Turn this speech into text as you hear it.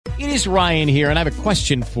It is Ryan here, and I have a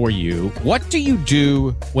question for you. What do you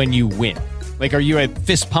do when you win? Like, are you a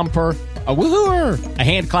fist pumper, a woohooer, a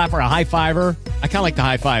hand clapper, a high fiver? I kind of like the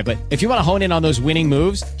high five, but if you want to hone in on those winning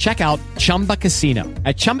moves, check out Chumba Casino.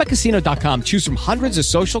 At ChumbaCasino.com, choose from hundreds of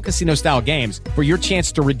social casino-style games for your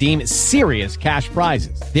chance to redeem serious cash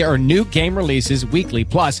prizes. There are new game releases weekly,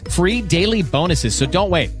 plus free daily bonuses. So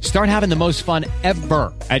don't wait. Start having the most fun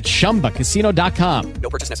ever at ChumbaCasino.com.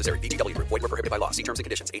 No purchase necessary. VGW Group. Void where prohibited by law. See terms and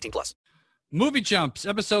conditions. 18+. Movie Chumps,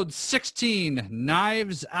 episode 16,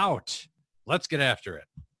 Knives Out. Let's get after it.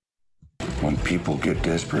 When people get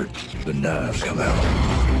desperate, the knives come out.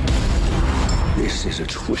 This is a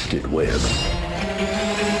twisted web.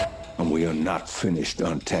 And we are not finished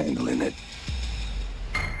untangling it.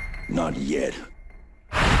 Not yet.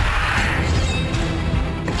 I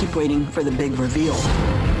keep waiting for the big reveal.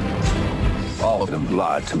 All of them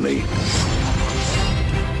lied to me.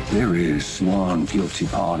 There is one guilty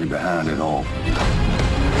party behind it all.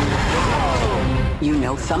 You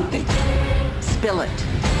know something. Spill it.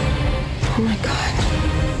 Oh my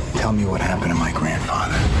God. Tell me what happened to my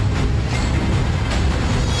grandfather.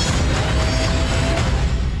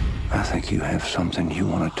 I think you have something you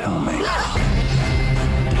want to tell me.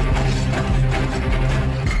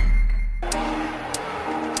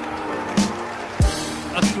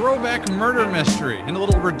 A throwback murder mystery and a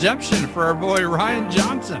little redemption for our boy Ryan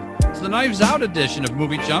Johnson. It's the Knives Out edition of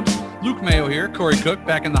Movie Chumps. Luke Mayo here, Corey Cook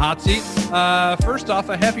back in the hot seat. First off,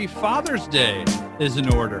 a happy Father's Day is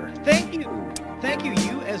in order. Thank you. Thank you.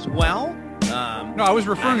 You as well. No, I was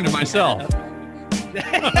referring to myself.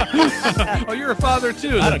 Oh, you're a father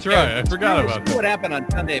too. That's right. I forgot about that. What happened on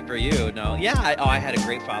Sunday for you? No. Yeah. I had a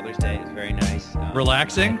great Father's Day. It was very nice.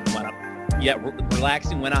 Relaxing?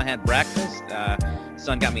 Relaxing. Went out, had breakfast.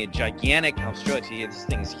 Son got me a gigantic, I'll show it to you. This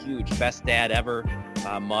thing is huge. Best dad ever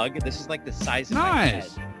mug. This is like the size of my head.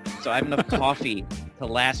 So I have enough coffee to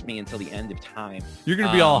last me until the end of time. You're going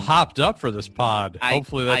to be all hopped up for this pod.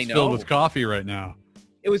 Hopefully that's filled with coffee right now.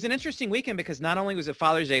 It was an interesting weekend because not only was it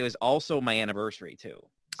Father's Day, it was also my anniversary too.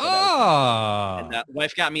 So and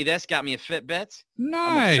wife got me this, got me a Fitbit.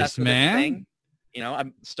 Nice, man. You know,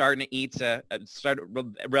 I'm starting to eat.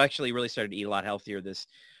 Actually really started to eat a lot healthier this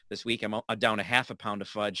week. I'm down to half a pound of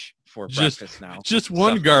fudge for breakfast now. Just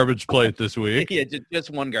one garbage plate this week. Yeah, just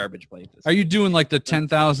one garbage plate. Are you doing like the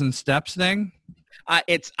 10,000 steps thing?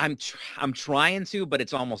 I'm trying to, but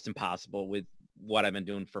it's almost impossible with what I've been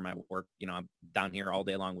doing for my work. You know, I'm down here all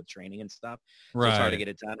day long with training and stuff. So it's hard to get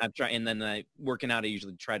it done. I'm trying, and then working out, I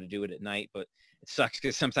usually try to do it at night, but it sucks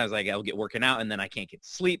because sometimes I'll get working out and then I can't get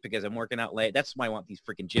sleep because I'm working out late. That's why I want these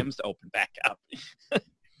freaking gyms to open back up.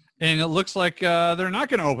 And it looks like they're not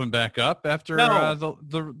going to open back up after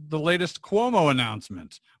the latest Cuomo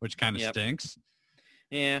announcement, which kind of stinks.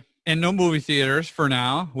 Yeah. And no movie theaters for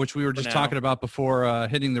now, which we were just talking about before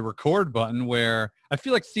hitting the record button, where I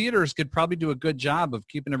feel like theaters could probably do a good job of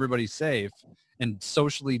keeping everybody safe and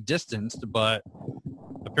socially distanced, but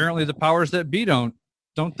apparently the powers that be don't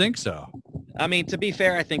think so. I mean, to be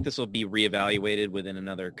fair, I think this will be reevaluated within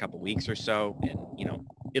another couple weeks or so, and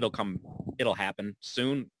it'll happen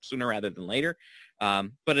sooner rather than later.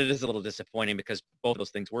 But it is a little disappointing because both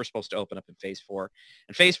those things were supposed to open up in phase 4,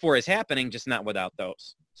 and phase 4 is happening, just not without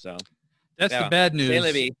those. So that's the bad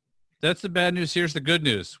news. That's the bad news. Here's the good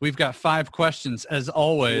news. We've got 5 questions as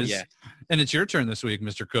always, and it's your turn this week,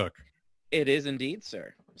 Mr. Cook. It is indeed,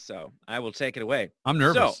 sir. So I will take it away. I'm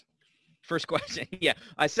nervous. So, first question. Yeah,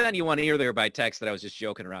 I sent you one earlier by text that I was just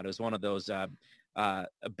joking around. It was one of those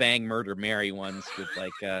Bang Murder Mary ones with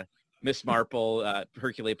like Miss Marple,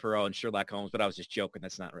 Hercule Poirot, and Sherlock Holmes, but I was just joking.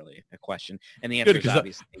 That's not really a question. And the answer is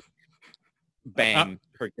obviously Bang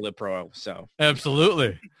Hercule Poirot. So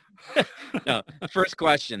absolutely. No, first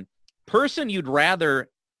question. Person you'd rather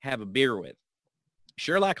have a beer with: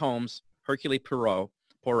 Sherlock Holmes, Hercule Poirot,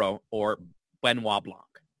 or Benoit Blanc?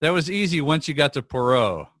 That was easy once you got to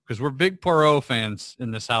Poirot, because we're big Poirot fans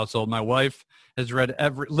in this household. My wife has read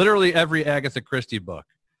literally every Agatha Christie book,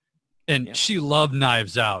 and she loved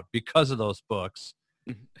Knives Out because of those books.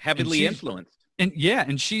 Heavily influenced.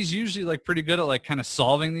 And she's usually like pretty good at like kind of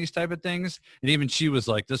solving these type of things. And even she was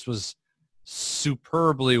like, this was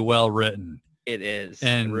superbly well written. It is.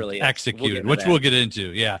 And it really executed, which we'll get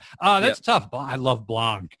into. Yeah. That's tough. I love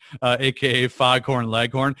Blanc, a.k.a. Foghorn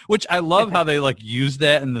Leghorn, which I love how they like use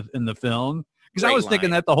that in the film. Because I was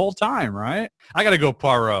thinking that the whole time, right? I got to go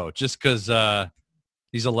Poirot just because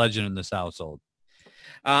he's a legend in this household.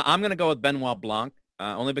 I'm going to go with Benoit Blanc,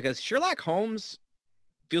 only because Sherlock Holmes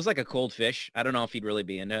feels like a cold fish. I don't know if he'd really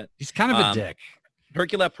be into it. He's kind of a dick.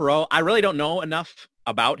 Hercule Poirot, I really don't know enough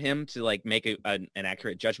about him to like make an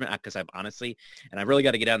accurate judgment, because I've honestly, and I've really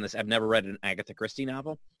got to get on this, I've never read an Agatha Christie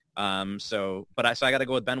novel. So I got to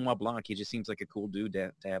go with Benoit Blanc. He just seems like a cool dude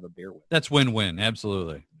to have a beer with. That's win-win.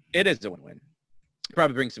 Absolutely. It is a win-win.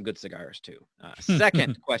 Probably bring some good cigars too.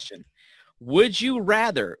 Second question. Would you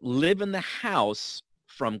rather live in the house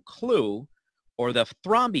from Clue or the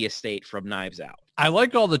Thrombey estate from Knives Out? I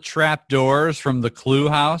like all the trap doors from the Clue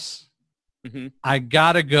house. Mm-hmm. I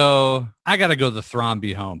gotta go the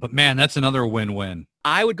Thrombey home, but man, that's another win-win.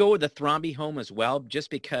 I would go with the Thrombey home as well, just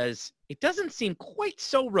because it doesn't seem quite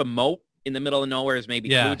so remote in the middle of nowhere as maybe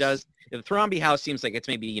Clue does. The Thrombey house seems like it's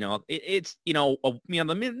maybe, maybe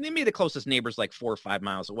the closest neighbor's like 4 or 5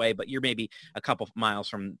 miles away, but you're maybe a couple miles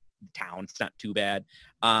from town. It's not too bad.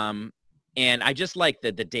 And I just like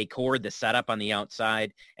the decor, the setup on the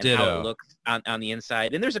outside, and how it looks on the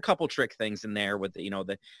inside. And there's a couple trick things in there with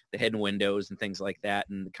the hidden windows and things like that,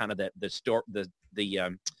 and kind of the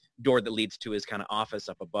door that leads to his kind of office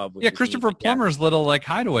up above. Yeah, Christopher Plummer's little like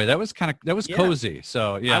hideaway. That was cozy.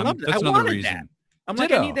 So yeah, I loved it. That's another reason. That. I'm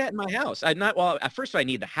like, I need that in my house. At first I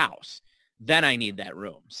need the house, then I need that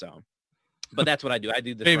room. So, but that's what I do. I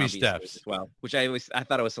do the baby steps as well, which I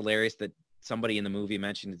thought it was hilarious that somebody in the movie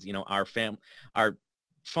mentioned, our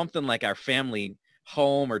something like our family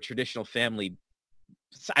home or traditional family.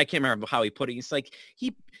 I can't remember how he put it. He's like,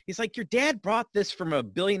 your dad brought this from a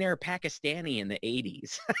billionaire Pakistani in the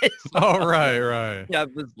 80s. Oh, right. Yeah, I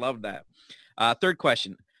just love that. Third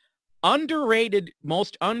question.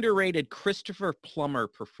 Most underrated Christopher Plummer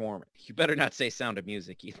performance. You better not say Sound of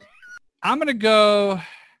Music either. I'm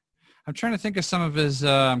trying to think of some of his,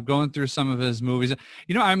 I'm going through some of his movies.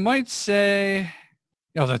 I might say,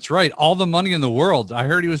 that's right. All the Money in the World. I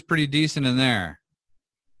heard he was pretty decent in there.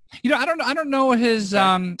 I don't know his,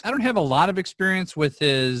 I don't have a lot of experience with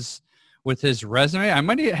his resume. I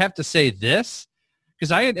might have to say this,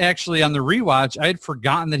 because I had actually, on the rewatch, I had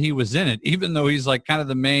forgotten that he was in it, even though he's like kind of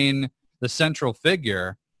the central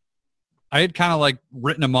figure. I had kind of like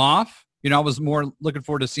written him off. I was more looking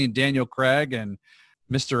forward to seeing Daniel Craig and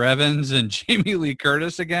Mr. Evans and Jamie Lee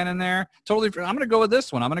Curtis again in there. Totally. I'm going to go with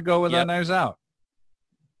this one. I'm going to go with Knives Out.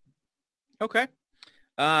 Okay.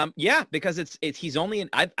 Yeah, because he's only in,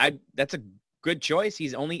 that's a good choice.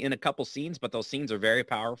 He's only in a couple scenes, but those scenes are very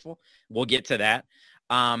powerful. We'll get to that.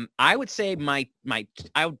 I would say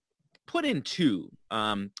I would put in two.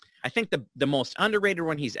 I think the most underrated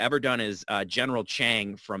one he's ever done is General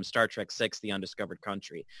Chang from Star Trek VI, The Undiscovered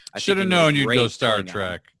Country. I should have known you'd go Star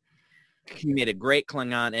Trek. He made a great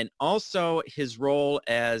Klingon, and also his role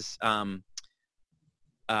as I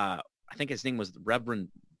think his name was Reverend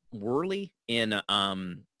Worley in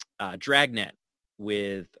Dragnet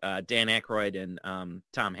with Dan Aykroyd and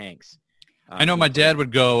Tom Hanks. I know my dad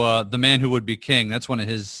would go The Man Who Would Be King. That's one of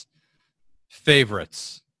his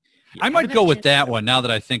favorites. Yeah, I might go with that one now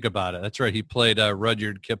that I think about it. That's right. He played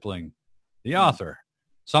Rudyard Kipling, the author.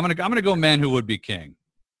 So I'm gonna go Man Who Would Be King.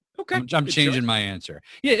 Okay. I'm changing my answer.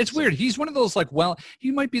 Yeah, it's weird. He's one of those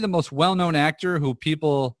he might be the most well-known actor who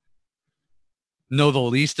people know the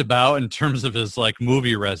least about in terms of his like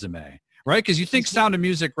movie resume, right? Because you think Sound of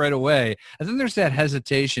Music right away, and then there's that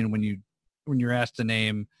hesitation when you're asked to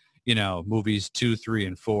name, movies 2, 3,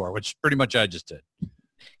 and 4, which pretty much I just did.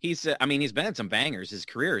 He's been in some bangers. His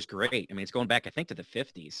career is great. I mean, it's going back, I think, to the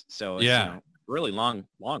 50s. So it's really long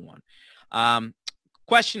one.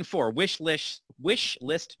 Question 4, wish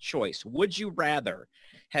list choice. Would you rather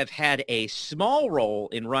have had a small role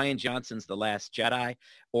in Rian Johnson's The Last Jedi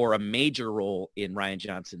or a major role in Rian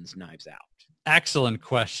Johnson's Knives Out? Excellent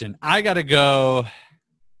question. I gotta go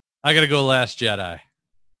Last Jedi.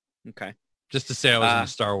 Okay. Just to say I was in a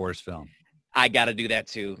Star Wars film. I got to do that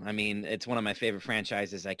too. I mean, it's one of my favorite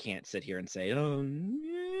franchises. I can't sit here and say,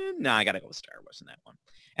 no, I got to go with Star Wars in that one.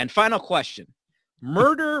 And final question.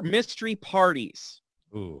 Murder mystery parties.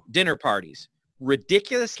 Ooh. Dinner parties.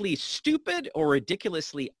 Ridiculously stupid or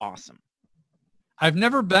ridiculously awesome? I've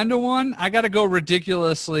never been to one. I got to go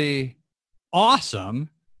ridiculously awesome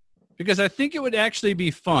because I think it would actually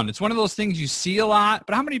be fun. It's one of those things you see a lot,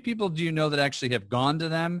 but how many people do you know that actually have gone to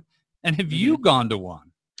them? And have you gone to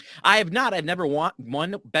one? I have not. I've never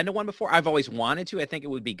been to one before. I've always wanted to. I think it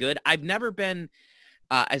would be good. I've never been,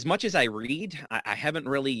 as much as I read, I haven't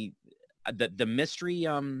really, the mystery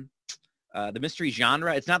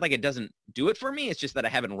genre, it's not like it doesn't do it for me. It's just that I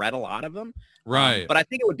haven't read a lot of them. Right. But I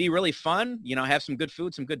think it would be really fun, have some good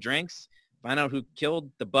food, some good drinks, find out who killed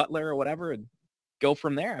the butler or whatever, and go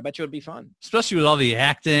from there. I bet you it would be fun. Especially with all the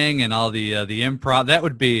acting and all the improv. That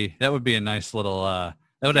would be a nice little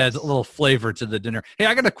That would add a little flavor to the dinner. Hey,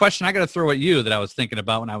 I got a question I got to throw at you that I was thinking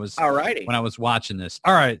about when I was watching this.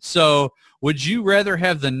 All right. So would you rather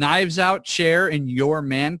have the Knives Out chair in your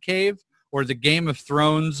man cave or the Game of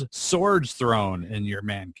Thrones swords throne in your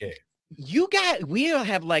man cave? We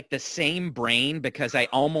have like the same brain because I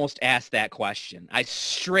almost asked that question. I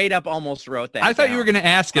straight up almost wrote that. I thought you were going to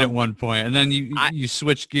ask it at one point, and then you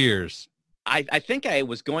switched gears. I think I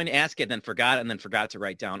was going to ask it, then forgot it, and then forgot to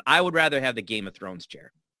write down. I would rather have the Game of Thrones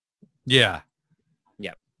chair. Yeah.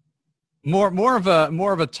 Yep. More of a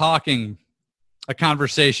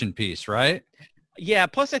conversation piece, right? Yeah.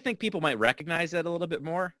 Plus, I think people might recognize that a little bit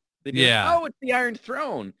more. They'd be like, oh, it's the Iron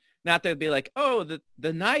Throne. Not they'd be like, oh,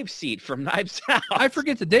 the knife seat from Knives Out. I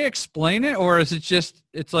forget. Did they explain it, or is it just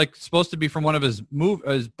it's like supposed to be from one of his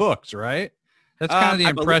books, right? That's kind of the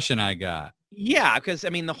impression I got. Yeah, because I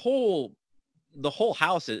mean the whole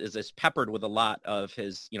house is peppered with a lot of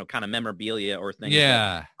his kind of memorabilia or things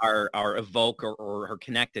that are evoke or are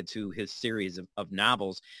connected to his series of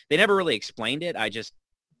novels. They never really explained it. I just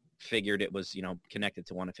figured it was connected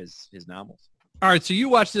to one of his novels. All right, so you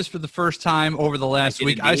watched this for the first time over the last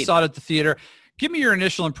week. I saw it at the theater. Give me your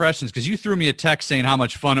initial impressions, because you threw me a text saying how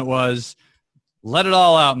much fun it was. Let it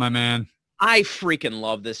all out, my man. I freaking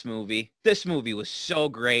love this movie. This movie was so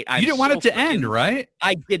great. You didn't want it to end, right?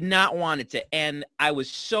 I did not want it to end. I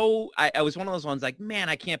was I was one of those ones like, man,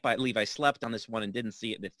 I can't believe I slept on this one and didn't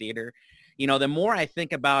see it in the theater. The more I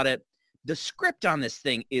think about it, the script on this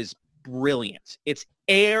thing is brilliant. It's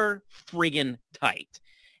air friggin' tight.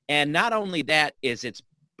 And not only that is it's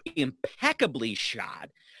impeccably shot.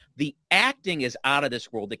 The acting is out of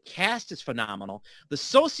this world. The cast is phenomenal. The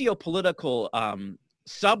socio-political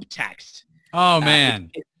subtext. Oh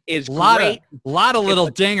man, is great. A lot of little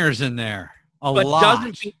dingers in there.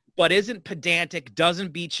 But isn't pedantic.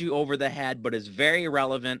 Doesn't beat you over the head, but is very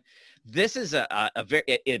relevant. This is a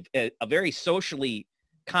very socially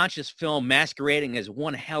conscious film masquerading as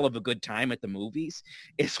one hell of a good time at the movies.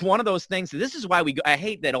 It's one of those things. This is why we go. I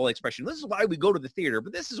hate that old expression. This is why we go to the theater,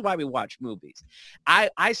 but this is why we watch movies. I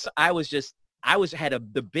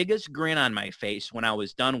had the biggest grin on my face when I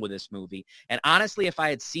was done with this movie. And honestly, if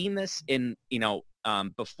I had seen this in,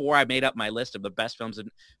 before I made up my list of the best films of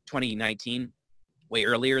 2019, way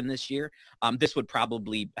earlier in this year, this would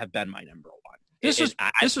probably have been my number one. This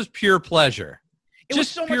was pure pleasure. It was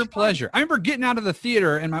so pure pleasure. I remember getting out of the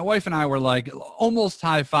theater and my wife and I were like almost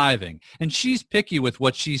high-fiving. And she's picky with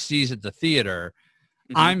what she sees at the theater.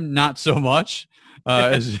 Mm-hmm. I'm not so much.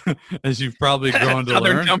 As you've probably grown to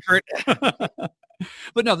learn. Comfort.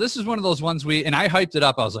 But no, this is one of those ones and I hyped it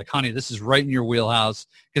up. I was like, honey, this is right in your wheelhouse.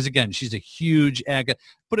 Because again, she's a huge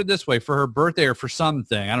put it this way, for her birthday or for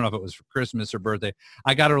something, I don't know if it was for Christmas or birthday,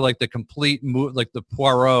 I got her like the complete like the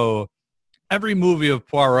Poirot, every movie of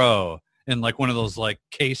Poirot in like one of those like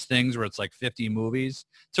case things where it's like 50 movies.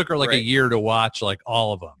 Took her like a year to watch like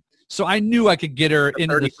all of them. So I knew I could get her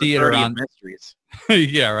into the theater on mysteries.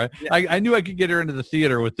 Yeah, right. Yeah. I knew I could get her into the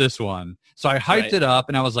theater with this one. So I hyped it up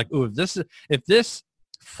and I was like, ooh, if this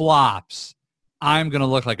flops, I'm going to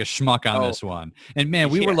look like a schmuck on this one. And man,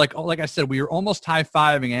 we were like I said, we were almost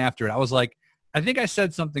high-fiving after it. I was like, I think I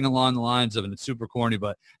said something along the lines of, and it's super corny,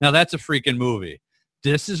 but now that's a freaking movie.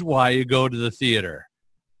 This is why you go to the theater.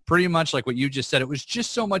 Pretty much like what you just said. It was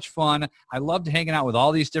just so much fun. I loved hanging out with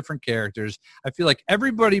all these different characters. I feel like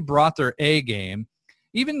everybody brought their A game.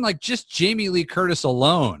 Even like just Jamie Lee Curtis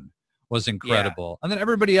alone was incredible. Yeah. And then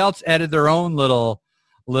everybody else added their own little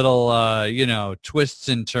twists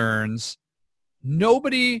and turns.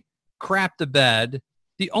 Nobody crapped the bed.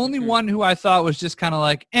 The only one who I thought was just kind of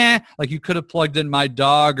like, like you could have plugged in my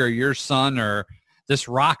dog or your son or this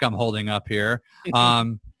rock I'm holding up here.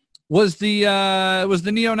 Was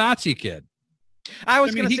the neo-Nazi kid. I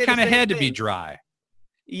mean, he kind of had to be dry.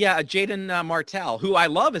 Yeah, Jaden Martell, who I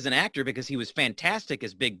love as an actor because he was fantastic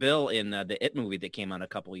as Big Bill in the It movie that came out a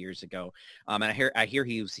couple of years ago. And I hear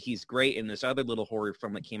he's great in this other little horror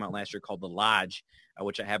film that came out last year called The Lodge,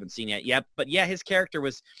 which I haven't seen yet. Yeah, but yeah, his character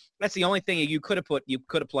that's the only thing you could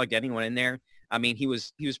have plugged anyone in there. I mean, he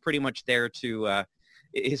was pretty much there to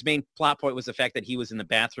his main plot point was the fact that he was in the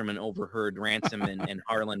bathroom and overheard Ransom and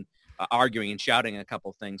Harlan arguing and shouting a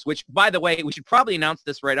couple things, which, by the way, we should probably announce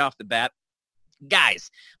this right off the bat. Guys,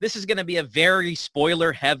 this is going to be a very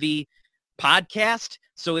spoiler-heavy podcast.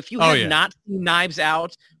 So if you have not seen Knives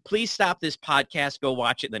Out, please stop this podcast, go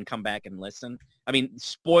watch it, then come back and listen. I mean,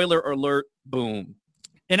 spoiler alert, boom.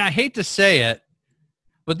 And I hate to say it,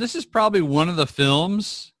 but this is probably one of the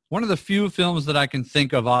few films that I can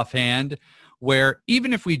think of offhand where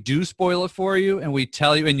even if we do spoil it for you and we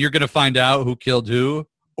tell you, and you're going to find out who killed who,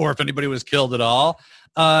 or if anybody was killed at all.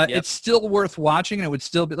 It's still worth watching, and it would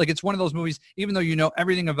still be like, it's one of those movies, even though you know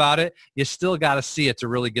everything about it, you still got to see it to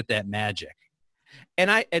really get that magic.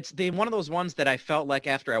 And it's one of those ones that I felt like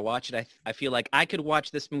after I watched it, I feel like I could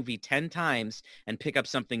watch this movie 10 times and pick up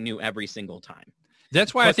something new every single time.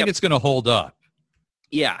 That's why I think it's going to hold up.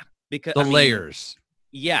 Yeah. Because the layers.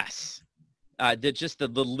 Yes.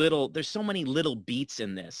 The little, there's so many little beats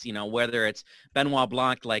in this, you know, whether it's Benoit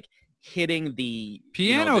Blanc, like hitting the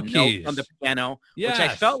piano the keys note on the piano, which I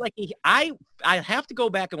felt like I have to go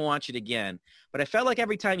back and watch it again, but I felt like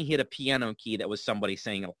every time he hit a piano key, that was somebody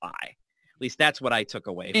saying a lie. At least that's what I took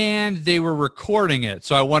away from it. And they were recording it.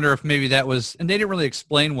 So I wonder if maybe that was, and they didn't really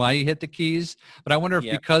explain why he hit the keys, but I wonder if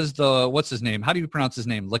because what's his name? How do you pronounce his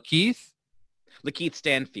name? Lakeith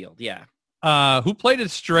Stanfield. Yeah. Who played it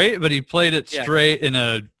straight, but he played it straight in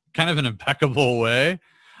a kind of an impeccable way.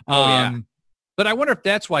 But I wonder if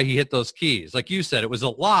that's why he hit those keys. Like you said, it was a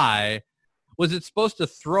lie. Was it supposed to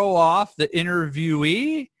throw off the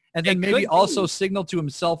interviewee and then maybe also signal to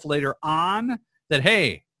himself later on that,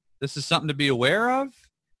 hey, this is something to be aware of?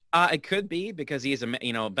 It could be because he's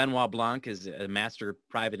Benoit Blanc is a master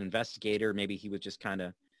private investigator. Maybe he was just kind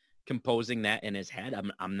of composing that in his head.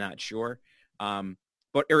 I'm not sure.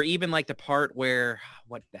 Or even like the part where,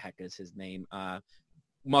 what the heck is his name?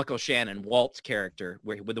 Michael Shannon, Walt's character,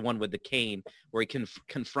 with the one with the cane, where he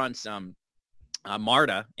confronts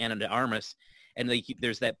Marta, Ana de Armas, and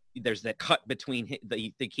there's that cut between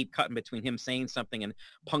they keep cutting between him saying something and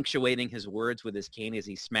punctuating his words with his cane as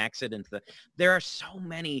he smacks it into the. There are so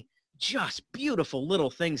many just beautiful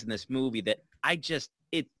little things in this movie that it's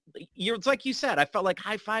like you said, I felt like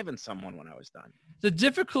high-fiving someone when I was done. The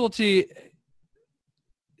difficulty,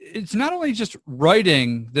 it's not only just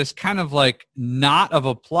writing this kind of like knot of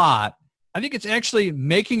a plot, I think it's actually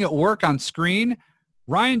making it work on screen.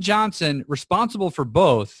 Rian Johnson, responsible for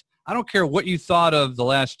both. I don't care what you thought of The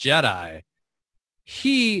Last Jedi.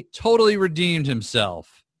 He totally redeemed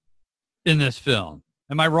himself in this film.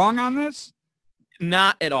 Am I wrong on this?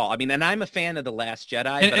 Not at all. I mean, and I'm a fan of The Last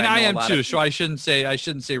Jedi. And I am too, so I shouldn't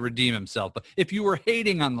say redeem himself. But if you were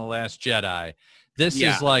hating on The Last Jedi,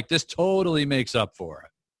 this totally makes up for it.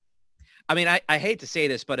 I mean, I hate to say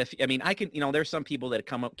this, but there's some people that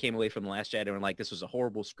came away from The Last Jedi and were like, this was a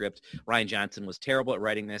horrible script. Rian Johnson was terrible at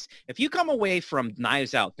writing this. If you come away from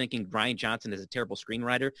Knives Out thinking Rian Johnson is a terrible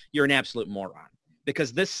screenwriter, you're an absolute moron.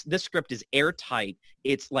 Because this script is airtight.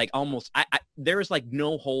 It's like almost there's like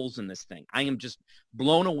no holes in this thing. I am just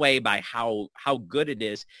blown away by how good it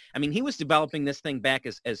is. I mean, he was developing this thing back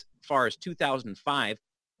as far as 2005.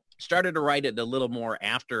 Started to write it a little more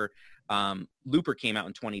after Looper came out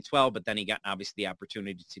in 2012, but then he got obviously the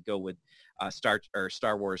opportunity to go with Star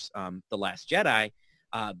Wars The Last Jedi.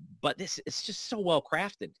 But it's just so well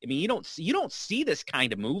crafted. I mean, you don't see this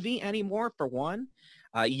kind of movie anymore. For one,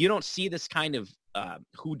 you don't see this kind of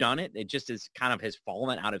whodunit. It just is kind of has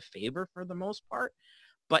fallen out of favor for the most part.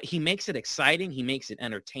 But he makes it exciting. He makes it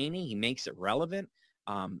entertaining. He makes it relevant.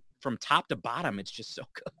 From top to bottom, it's just so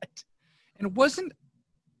good. And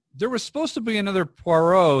there was supposed to be another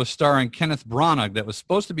Poirot starring Kenneth Branagh that was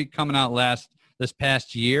supposed to be coming out this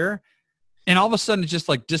past year. And all of a sudden it just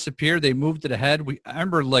like disappeared. They moved it ahead. I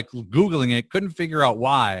remember like Googling it, couldn't figure out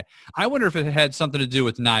why. I wonder if it had something to do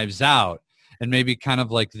with Knives Out and maybe kind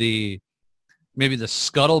of like maybe the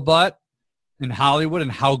scuttlebutt in Hollywood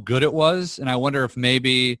and how good it was. And I wonder if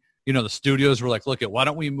maybe, the studios were like, look, why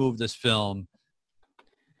don't we move this film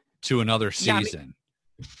to another season?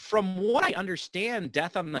 From what I understand,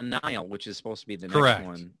 Death on the Nile, which is supposed to be the next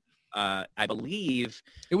one, I believe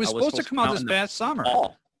it was supposed to come out this past summer.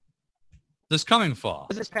 Fall. This coming fall.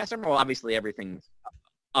 Was this past summer? Well, obviously everything's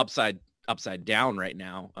upside down right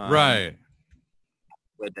now. Right.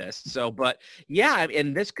 With this. So, but yeah,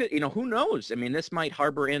 and this could, who knows? I mean, this might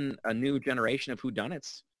harbor in a new generation of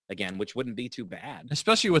whodunits again, which wouldn't be too bad.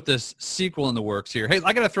 Especially with this sequel in the works here. Hey,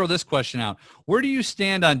 I got to throw this question out. Where do you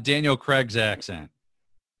stand on Daniel Craig's accent?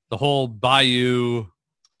 The whole Bayou.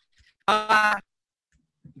 I'm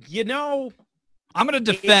going to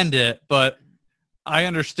defend it, but I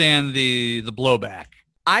understand the blowback.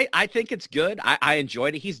 I think it's good. I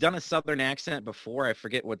enjoyed it. He's done a Southern accent before. I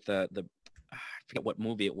forget what I forget what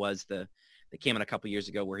movie it was that came out a couple years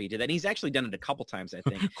ago where he did that. And he's actually done it a couple times, I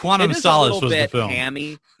think. Quantum Solace was the film.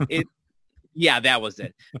 Hammy. Yeah, that was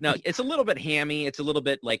it. No, it's a little bit hammy. It's a little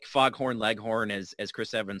bit like Foghorn Leghorn, as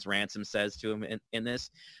Chris Evans Ransom says to him in this.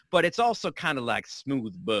 But it's also kind of like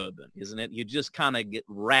smooth bourbon, isn't it? You just kind of get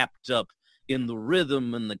wrapped up in the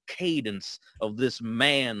rhythm and the cadence of this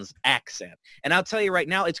man's accent. And I'll tell you right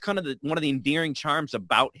now, it's kind of one of the endearing charms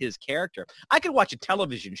about his character. I could watch a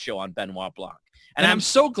television show on Benoit Blanc. And I'm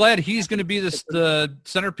so glad he's going to be the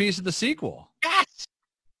centerpiece of the sequel. Yes.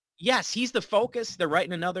 Yes, he's the focus. They're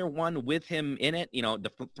writing another one with him in it. You know,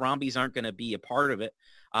 the Thrombies aren't going to be a part of it.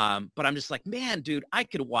 But I'm just like, man, dude, I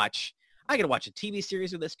could watch a TV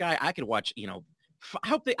series with this guy. I could watch, you know, I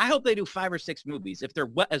hope they do 5 or 6 movies. If they're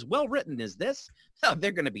as well written as this,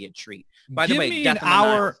 they're going to be a treat. By the way, Death on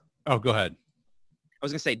the Nile. Oh, go ahead. I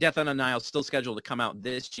was going to say Death on the Nile is still scheduled to come out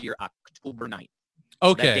this year, October 9th.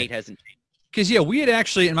 Okay. That date hasn't changed. Because, yeah, we had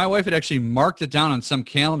actually, and my wife had actually marked it down on some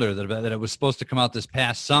calendar that it was supposed to come out this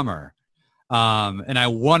past summer. And I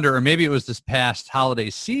wonder, or maybe it was this past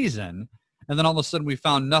holiday season, and then all of a sudden we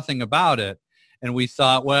found nothing about it. And we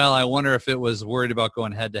thought, well, I wonder if it was worried about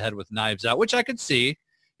going head-to-head with Knives Out, which I could see.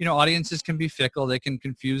 You know, audiences can be fickle. They can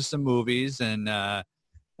confuse some movies, and that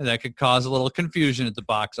could cause a little confusion at the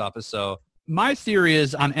box office. So my theory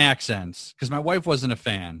is on accents, because my wife wasn't a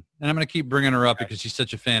fan, and I'm going to keep bringing her up because she's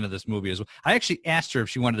such a fan of this movie as well. I actually asked her if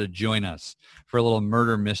she wanted to join us for a little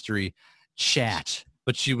murder mystery chat,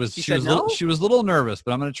 but she was a little nervous,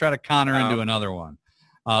 but I'm going to try to con her into another one.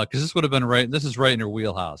 Because this would have been this is right in her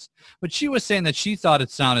wheelhouse. But she was saying that she thought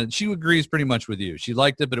she agrees pretty much with you. She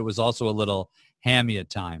liked it, but it was also a little hammy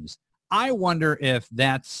at times. I wonder if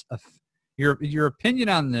that's your opinion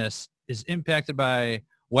on this is impacted by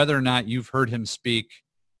whether or not you've heard him speak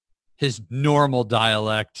his normal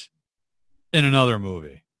dialect in another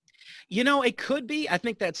movie. You know, it could be. I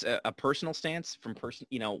think that's a personal stance from person,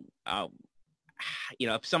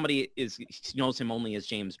 if somebody knows him only as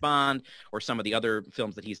James Bond or some of the other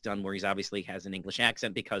films that he's done where he's obviously has an English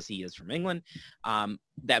accent because he is from England,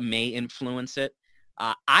 that may influence it.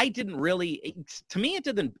 I didn't really, to me, it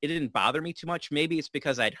didn't bother me too much. Maybe it's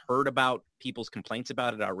because I'd heard about people's complaints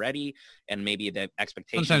about it already, and maybe the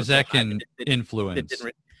expectation. Sometimes that can influence.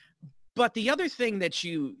 But the other thing that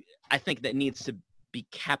I think that needs to be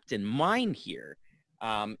kept in mind here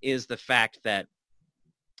is the fact that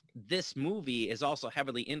this movie is also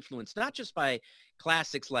heavily influenced not just by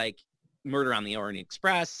classics like Murder on the Orient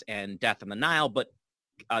Express and Death on the Nile, but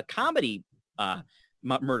comedy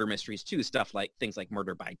murder mysteries too. Stuff like things like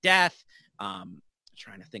Murder by Death.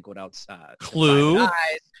 Trying to think what else. Clue.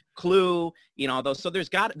 Clue. You know, those. So there's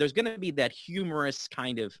going to be that humorous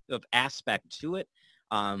kind of aspect to it.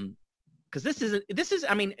 Because this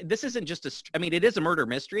isn't just it is a murder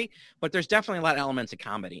mystery, but there's definitely a lot of elements of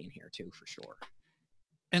comedy in here too, for sure.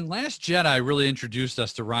 And Last Jedi really introduced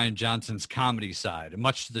us to Rian Johnson's comedy side,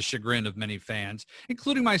 much to the chagrin of many fans,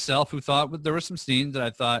 including myself, who thought there were some scenes that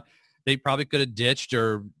I thought they probably could have ditched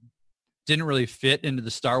or didn't really fit into the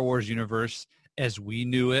Star Wars universe as we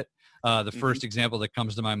knew it. The first example that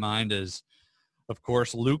comes to my mind is, of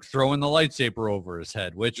course, Luke throwing the lightsaber over his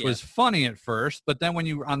head, which was funny at first, but then when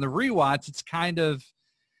you on the rewatch, it kind of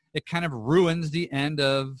ruins the end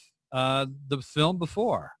of the film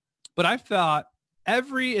before. But I thought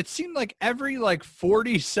it seemed like every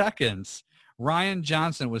 40 seconds, Rian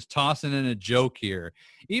Johnson was tossing in a joke here,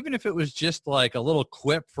 even if it was just like a little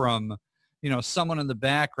quip from, someone in the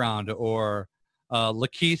background or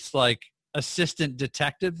Lakeith's assistant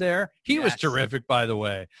detective there. He was terrific, by the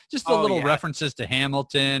way. Just the little references to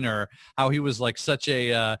Hamilton or how he was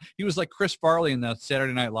he was like Chris Farley in the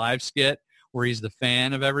Saturday Night Live skit where he's the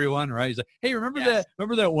fan of everyone, right? He's like, hey, remember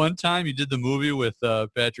that one time you did the movie with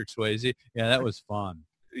Patrick Swayze? Yeah, that was fun.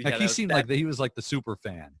 He seemed like he was like the super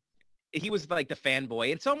fan. He was like the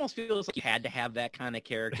fanboy. It almost feels like you had to have that kind of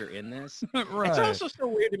character in this. Right. It's also so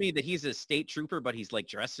weird to me that he's a state trooper, but he's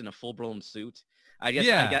dressed in a full-blown suit. I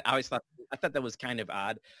thought that was kind of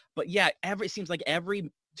odd. But yeah, it seems like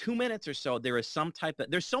every 2 minutes or so, there is some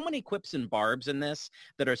there's so many quips and barbs in this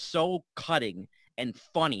that are so cutting and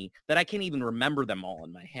funny that I can't even remember them all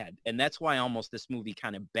in my head. And that's why almost this movie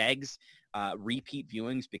kind of begs repeat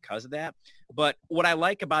viewings because of that. But what I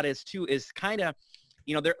like about it is kind of,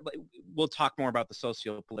 we'll talk more about the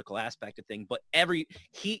socio-political aspect of thing, but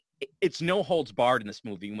it's no holds barred in this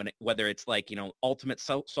movie whether it's ultimate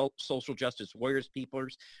social justice warriors people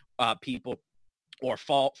or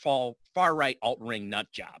far right alt-ring nut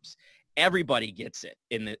jobs. Everybody gets it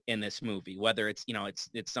in this movie, whether it's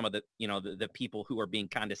it's some of the the people who are being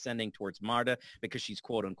condescending towards Marta because she's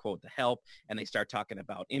quote unquote the help, and they start talking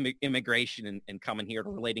about immigration and coming here,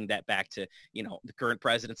 relating that back to the current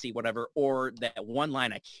presidency, whatever, or that one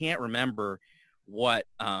line I can't remember what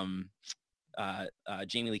Jamie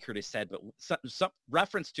Lee Curtis said, but some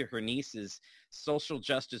reference to her niece's social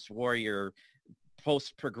justice warrior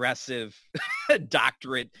post-progressive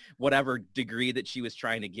doctorate, whatever degree that she was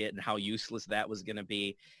trying to get, and how useless that was going to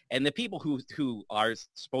be. And the people who are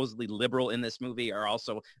supposedly liberal in this movie are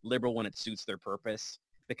also liberal when it suits their purpose,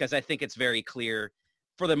 because I think it's very clear,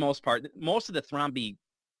 for the most part, most of the Thrombey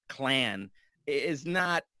clan is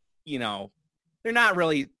not, they're not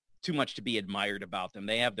really too much to be admired about them.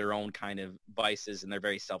 They have their own kind of vices, and they're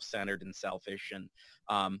very self-centered and selfish,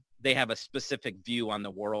 and they have a specific view on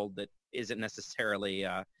the world that isn't necessarily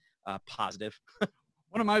positive.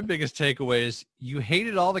 One of my biggest takeaways, you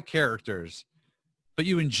hated all the characters, but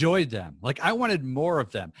you enjoyed them. Like, I wanted more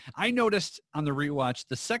of them. I noticed on the rewatch,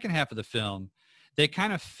 the second half of the film, they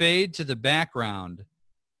kind of fade to the background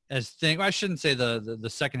as I shouldn't say the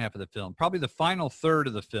second half of the film, probably the final third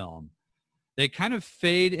of the film. They kind of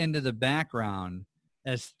fade into the background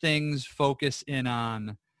as things focus in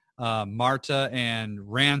on Marta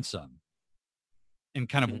and Ransom and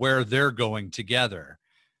kind of where they're going together.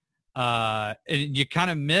 And you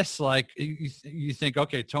kind of miss, like, you think,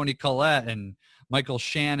 okay, Toni Collette and Michael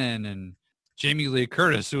Shannon and Jamie Lee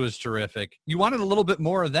Curtis, who was terrific. You wanted a little bit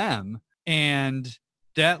more of them. And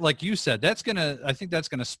that, like you said, I think that's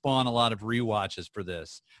going to spawn a lot of rewatches for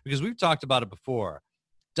this, because we've talked about it before.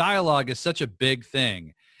 Dialogue is such a big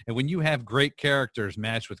thing. And when you have great characters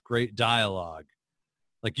matched with great dialogue,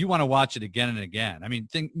 like, you want to watch it again and again. I mean,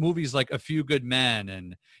 think movies like A Few Good Men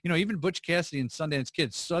and, even Butch Cassidy and Sundance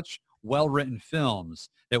Kid, such well-written films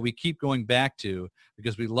that we keep going back to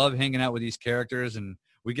because we love hanging out with these characters and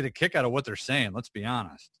we get a kick out of what they're saying. Let's be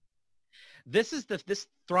honest. This is this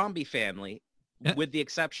Thrombey family, with the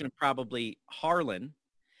exception of probably Harlan,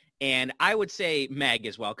 and I would say Meg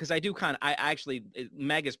as well, because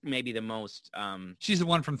Meg is maybe the most. She's the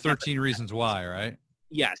one from 13 Reasons Why, right?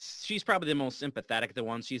 Yes, she's probably the most sympathetic. The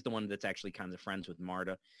one, she's the one that's actually kind of friends with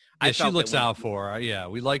Marta. Yeah, she looks out for her. Yeah,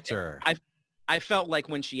 we liked her. I felt like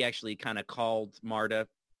when she actually kind of called Marta,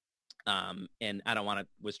 and I don't want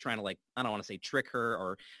to say trick her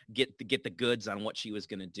or get the goods on what she was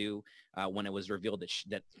going to do when it was revealed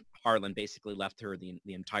that Harlan basically left her the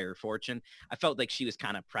entire fortune. I felt like she was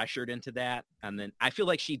kind of pressured into that, and then I feel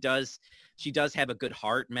like she does have a good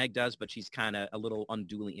heart, Meg does, but she's kind of a little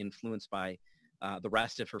unduly influenced by the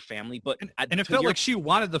rest of her family. But and it felt like she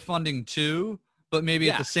wanted the funding too, but maybe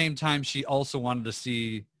at the same time she also wanted to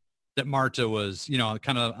see that Marta was,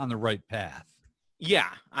 kind of on the right path. Yeah,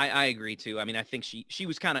 I agree too. I mean, I think she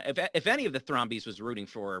was kind of, if any of the Thrombeys was rooting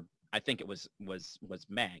for her, I think it was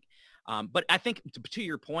Meg. But I think to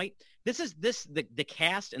your point, the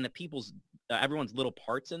cast and the people's everyone's little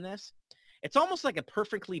parts in this. It's almost like a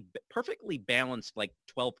perfectly balanced, like,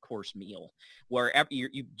 12-course meal where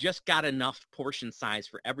you just got enough portion size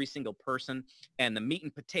for every single person, and the meat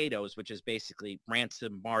and potatoes, which is basically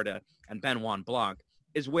Ransom, Marta, and Benoit Blanc,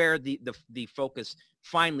 is where the focus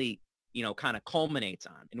finally, kind of culminates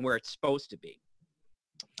on, and where it's supposed to be.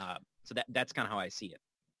 So that's kind of how I see it.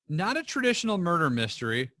 Not a traditional murder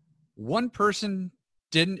mystery. One person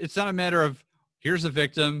didn't. It's not a matter of here's the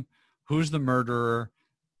victim, who's the murderer,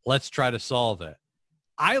 let's try to solve it.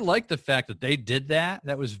 I like the fact that they did that.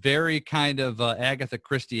 That was very kind of Agatha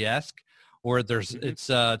Christie-esque, where it's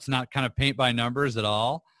not kind of paint by numbers at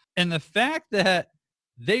all. And the fact that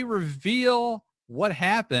they reveal what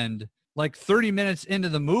happened like 30 minutes into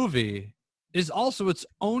the movie is also its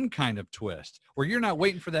own kind of twist, where you're not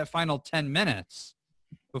waiting for that final 10 minutes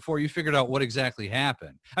before you figured out what exactly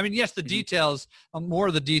happened. I mean, yes, the details, more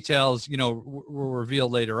of the details, were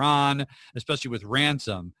revealed later on, especially with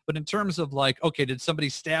Ransom. But in terms of, like, okay, did somebody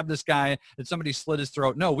stab this guy? Did somebody slit his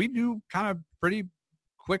throat? No, we knew kind of pretty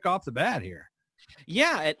quick off the bat here.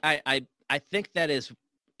 Yeah, I think that is,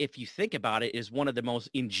 if you think about it, is one of the most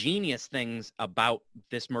ingenious things about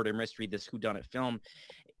this murder mystery, this whodunit film,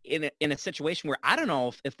 in a situation where I don't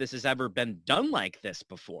know if this has ever been done like this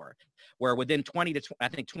before, where within 20 to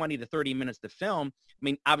 30 minutes of the film, I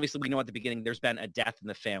mean, obviously we know at the beginning there's been a death in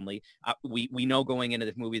the family. We know going into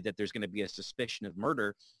the movie that there's going to be a suspicion of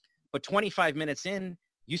murder, but 25 minutes in,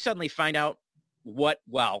 you suddenly find out what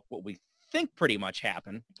we think pretty much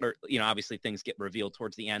happened, or, obviously things get revealed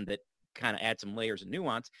towards the end that kind of add some layers of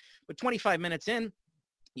nuance, but 25 minutes in,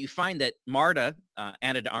 you find that Marta,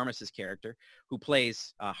 Ana de Armas's character, who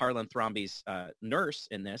plays Harlan Thrombey's nurse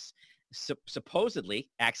in this, supposedly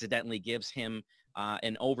accidentally gives him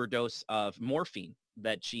an overdose of morphine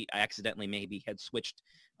that she accidentally maybe had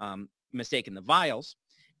mistaken the vials,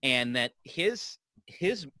 and that his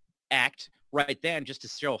act right then, just to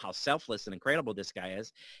show how selfless and incredible this guy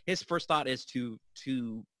is, his first thought is to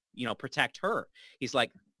protect her. He's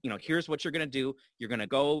like, here's what you're going to do. You're going to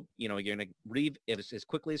go, you're going to leave as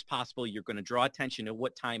quickly as possible. You're going to draw attention to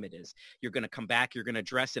what time it is. You're going to come back. You're going to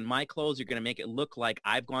dress in my clothes. You're going to make it look like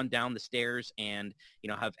I've gone down the stairs and,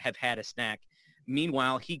 have had a snack.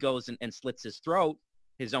 Meanwhile, he goes and slits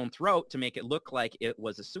his own throat to make it look like it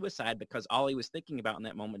was a suicide, because all he was thinking about in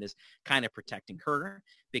that moment is kind of protecting her,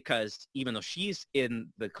 because even though she's in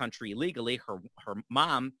the country legally, her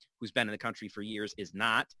mom, who's been in the country for years, is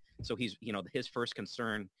not. So he's, his first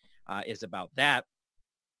concern is about that.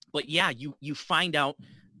 But yeah, you find out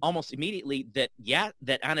almost immediately that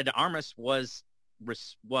Ana de Armas was,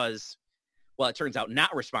 well, it turns out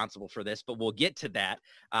not responsible for this, but we'll get to that,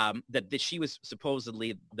 that she was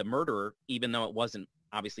supposedly the murderer, even though it wasn't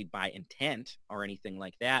obviously by intent or anything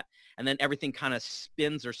like that. And then everything kind of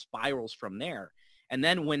spins or spirals from there. And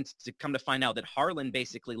then when to come to find out that Harlan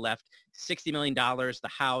basically left $60 million, the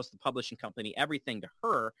house, the publishing company, everything to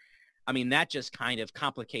her, I mean, that just kind of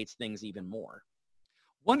complicates things even more.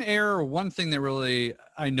 One thing that really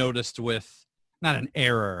I noticed with, not an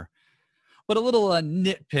error, but a little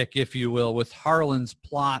nitpick, if you will, with Harlan's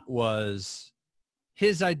plot was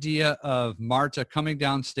his idea of Marta coming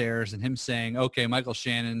downstairs and him saying, okay, Michael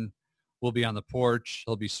Shannon will be on the porch,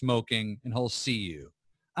 he'll be smoking, and he'll see you.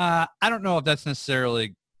 I don't know if that's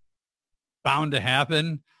necessarily bound to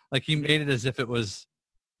happen. Like, he made it as if it was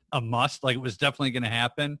a must, like it was definitely going to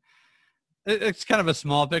happen. It's kind of a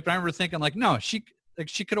small pick, but I remember thinking, like, no, she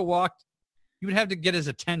could have walked. You would have to get his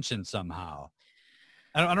attention somehow.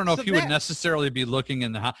 I don't know if he would necessarily be looking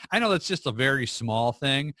in the house. I know that's just a very small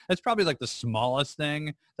thing. That's probably like the smallest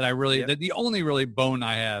thing that I really, the only really bone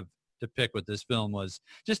I have to pick with this film was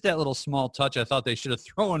just that little small touch. I thought they should have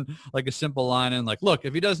thrown like a simple line in, like, look,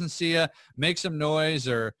 if he doesn't see you, make some noise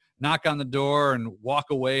or knock on the door and walk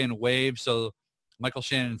away and wave so Michael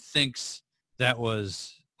Shannon thinks that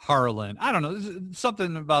was Harlan. I don't know.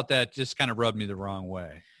 Something about that just kind of rubbed me the wrong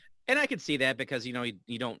way. And I could see that because, you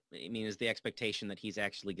don't, I mean, is the expectation that he's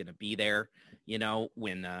actually going to be there,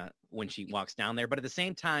 when she walks down there. But at the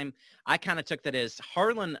same time, I kind of took that as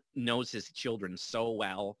Harlan knows his children so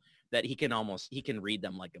well that he can read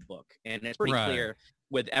them like a book. And it's pretty clear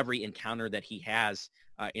with every encounter that he has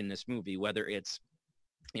in this movie, whether it's,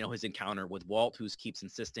 his encounter with Walt, who keeps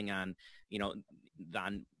insisting on,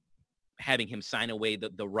 on having him sign away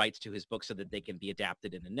the rights to his book so that they can be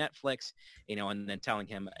adapted into Netflix, and then telling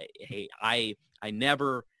him, hey, I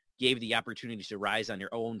never gave the opportunity to rise on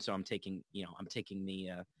your own. So I'm taking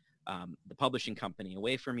the publishing company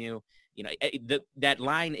away from you. That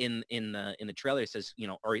line in the trailer says,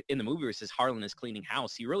 or in the movie where it says Harlan is cleaning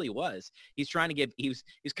house. He really was. He's trying to he's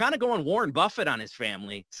kind of going Warren Buffett on his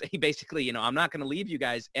family. So he basically, I'm not going to leave you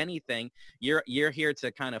guys anything. You're here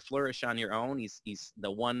to kind of flourish on your own. He's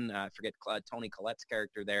the one, I forget Toni Collette's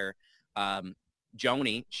character there.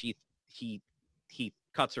 Joni, he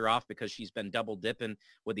cuts her off because she's been double dipping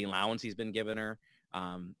with the allowance he's been giving her.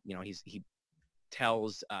 He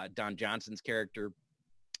tells Don Johnson's character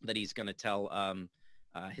that he's going to tell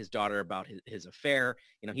his daughter about his affair.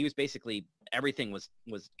 He was basically, everything was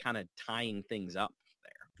kind of tying things up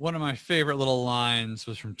there. One of my favorite little lines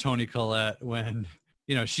was from Toni Collette when,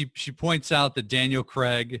 she points out that Daniel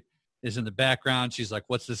Craig is in the background. She's like,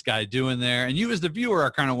 what's this guy doing there? And you as the viewer are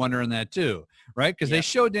kind of wondering that too, right? Because they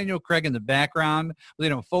show Daniel Craig in the background, but they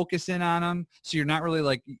don't focus in on him. So you're not really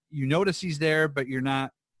like, you notice he's there, but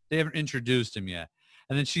they haven't introduced him yet.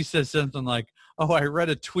 And then she says something like, oh, I read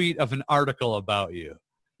a tweet of an article about you.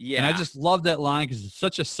 Yeah. And I just love that line because it's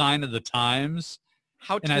such a sign of the times.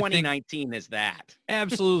 How 2019 is that?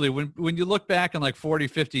 Absolutely. When you look back in like 40,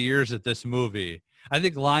 50 years at this movie, I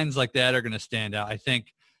think lines like that are going to stand out. I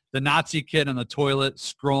think the Nazi kid on the toilet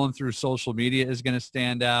scrolling through social media is going to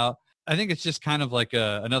stand out. I think it's just kind of like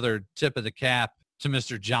another tip of the cap to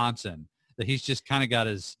Mr. Johnson, that he's just kind of got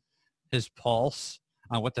his pulse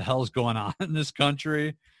on what the hell is going on in this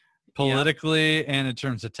country politically and in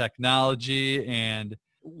terms of technology. And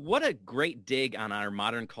what a great dig on our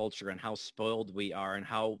modern culture and how spoiled we are and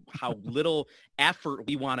how little effort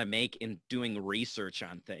we want to make in doing research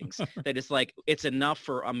on things. That it's like, it's enough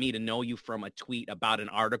for me to know you from a tweet about an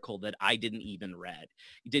article that I didn't even read.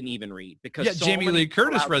 Because Jamie Lee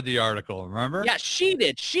Curtis read the article, remember? Yeah, she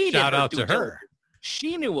did. Shout out to her.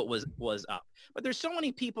 She knew what was up. But there's so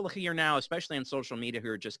many people here now, especially on social media, who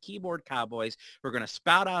are just keyboard cowboys, who are going to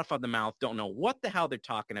spout off of the mouth, don't know what the hell they're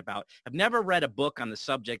talking about, have never read a book on the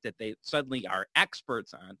subject that they suddenly are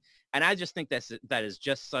experts on. And I just think that is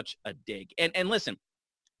just such a dig. And listen,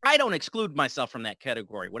 I don't exclude myself from that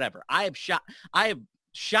category, whatever. I have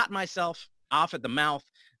shot myself off at the mouth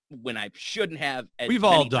when I shouldn't have. We've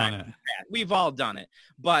all done it. We've all done it.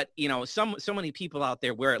 But, so many people out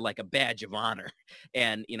there wear it like a badge of honor.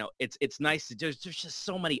 And, it's nice to there's just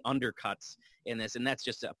so many undercuts in this. And that's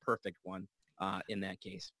just a perfect one in that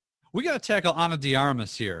case. We got to tackle Ana de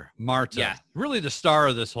Armas here, Marta. Yeah. Really the star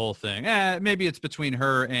of this whole thing. Maybe it's between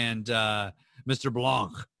her and Mr.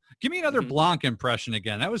 Blanc. Give me another Blanc impression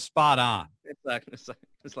again. That was spot on.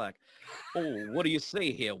 It's like, oh, what do you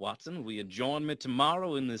say here, Watson? Will you join me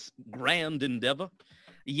tomorrow in this grand endeavor?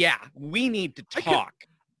 Yeah, we need to talk.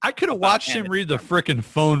 I could have watched him read the frickin'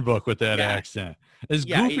 phone book with that accent. As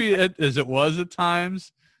goofy as it was at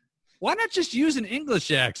times. Why not just use an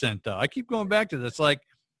English accent, though? I keep going back to this. Like,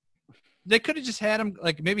 they could have just had him,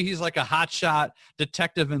 like, maybe he's like a hotshot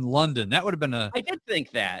detective in London. That would have been I did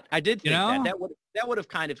think that. That would have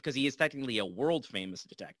kind of, because he is technically a world famous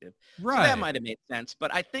detective. Right. So that might have made sense.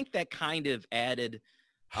 But I think that kind of added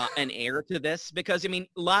an air to this because, a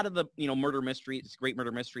lot of the, murder mysteries, great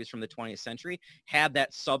murder mysteries from the 20th century had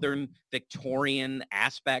that Southern Victorian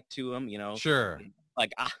aspect to them, Sure.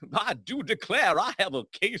 Like, I do declare I have a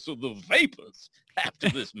case of the vapors after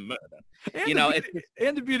this murder.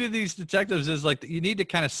 And the beauty of these detectives is, like, you need to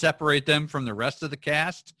kind of separate them from the rest of the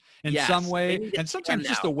cast in some way. And sometimes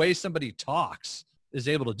just the way somebody talks is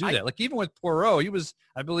able to do that. Like, even with Poirot, he was,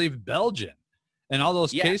 I believe, Belgian. And all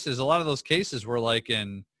those cases, a lot of those cases were like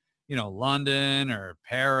in, London or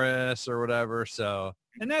Paris or whatever. So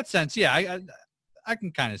in that sense, I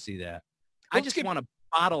can kind of see that. I just want to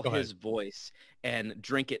bottle his voice and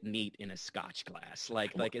drink it neat in a Scotch glass.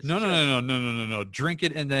 Like it's no. Drink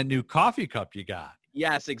it in that new coffee cup you got.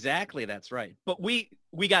 Yes, exactly. That's right. But we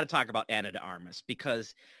got to talk about Ana de Armas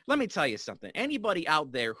because let me tell you something. Anybody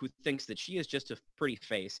out there who thinks that she is just a pretty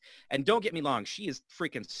face, and don't get me wrong, she is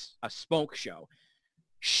freaking a smoke show.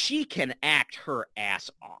 She can act her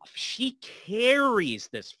ass off. She carries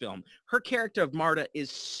this film. Her character of Marta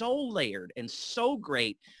is so layered and so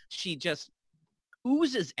great. She just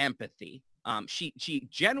oozes empathy. She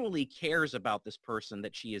genuinely cares about this person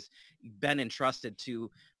that she has been entrusted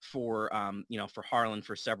to for Harlan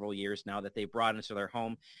for several years now that they brought into their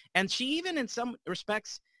home. And she even in some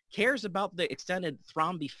respects cares about the extended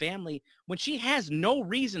Thrombey family when she has no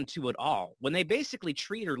reason to at all. When they basically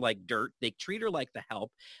treat her like dirt, they treat her like the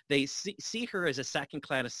help. They see her as a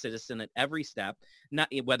second-class citizen at every step, not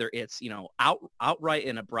whether it's, outright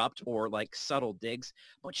and abrupt or like subtle digs,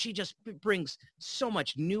 but she just brings so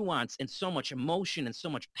much nuance and so much emotion and so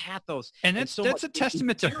much pathos. And that's a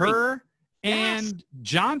testament to her and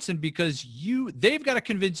Johnson because they've got to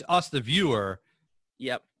convince us, the viewer,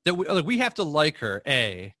 that we have to like her,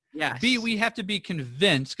 A. Yes. B, we have to be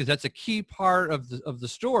convinced, because that's a key part of the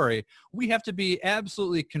story. We have to be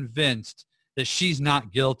absolutely convinced that she's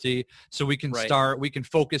not guilty so we can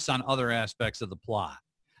focus on other aspects of the plot.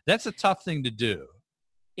 That's a tough thing to do.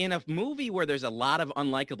 In a movie where there's a lot of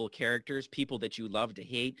unlikable characters, people that you love to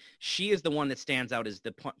hate, she is the one that stands out as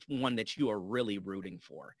the one that you are really rooting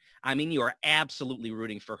for. You are absolutely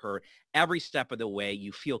rooting for her every step of the way.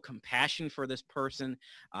 You feel compassion for this person.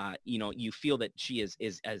 You feel that she is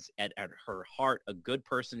as at her heart a good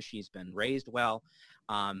person. She's been raised well.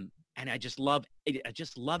 And I just love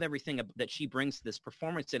everything that she brings to this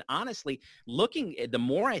performance. And honestly, the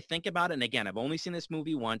more I think about it, and again, I've only seen this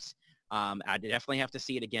movie once. I definitely have to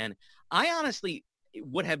see it again. I honestly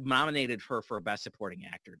would have nominated her for a Best Supporting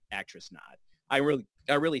Actress nod. I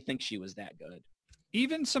really think she was that good.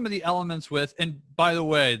 Even some of the elements and by the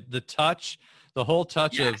way, the whole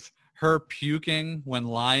touch of her puking when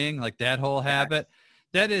lying, like that whole habit,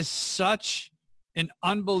 that is such an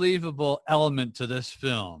unbelievable element to this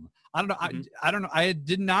film. I don't know. I don't know. I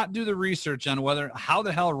did not do the research on how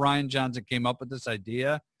the hell Rian Johnson came up with this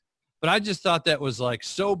idea. But I just thought that was like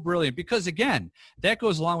so brilliant because, again, that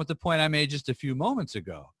goes along with the point I made just a few moments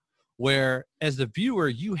ago, where as the viewer,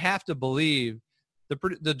 you have to believe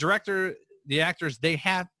the director, the actors, they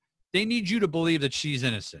need you to believe that she's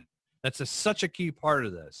innocent. That's such a key part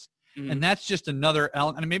of this. Mm-hmm. And that's just another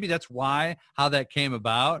element. And maybe that's how that came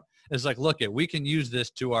about is like, look, we can use this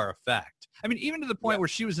to our effect. Even to the point where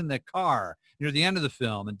she was in the car near the end of the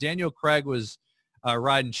film and Daniel Craig was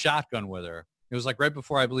riding shotgun with her. It was like right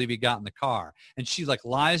before I believe he got in the car. And she like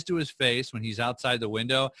lies to his face when he's outside the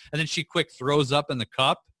window. And then she quick throws up in the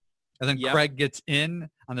cup. And then Craig gets in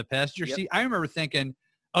on the passenger seat. I remember thinking,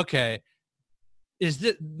 okay,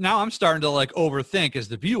 now I'm starting to like overthink as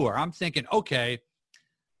the viewer. I'm thinking, okay,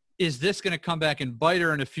 is this going to come back and bite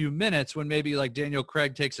her in a few minutes when maybe like Daniel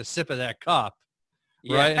Craig takes a sip of that cup?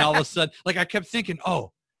 Right. And all of a sudden, like I kept thinking,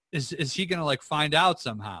 is he going to like find out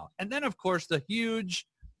somehow? And then of course the huge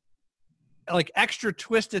like extra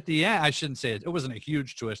twist at the end. I shouldn't say it. It wasn't a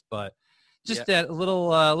huge twist, but just that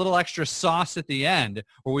little extra sauce at the end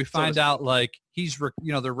where we find out like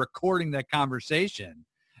they're recording that conversation,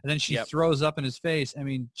 and then she throws up in his face. I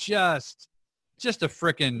mean, just a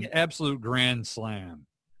freaking absolute grand slam.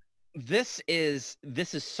 This is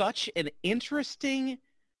such an interesting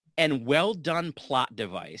and well done plot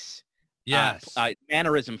device. Yes,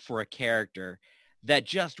 mannerism for a character that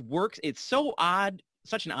just works. It's so odd.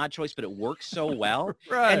 Such an odd choice, but it works so well.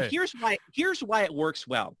 Right. And here's why it works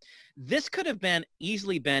well. This could have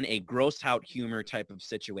easily been a grossed out humor type of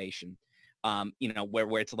situation.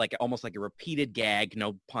 Where it's like almost like a repeated gag,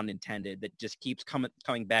 no pun intended, that just keeps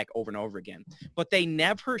coming back over and over again. But they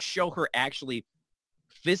never show her actually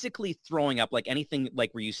physically throwing up, like anything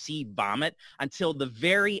like where you see vomit, until the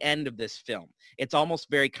very end of this film. It's almost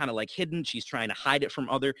very kind of like hidden. She's trying to hide it from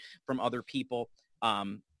other people.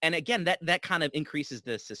 And again, that kind of increases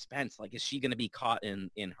the suspense. Like, is she going to be caught in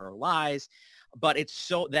her lies? But it's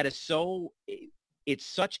such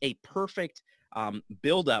a perfect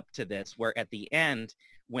build up to this, where at the end,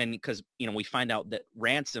 because we find out that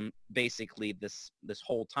Ransom basically this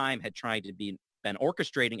whole time had tried to been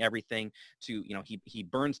orchestrating everything to, he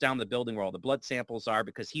burns down the building where all the blood samples are,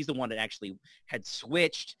 because he's the one that actually had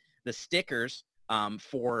switched the stickers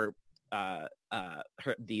for the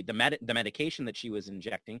medication that she was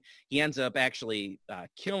injecting. He ends up actually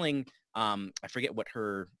killing I forget what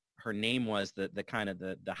her name was, the kind of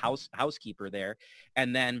the housekeeper there,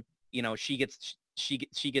 and then she gets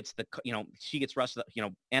arrested.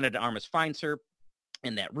 Ana de Armas finds her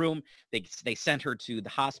in that room. They sent her to the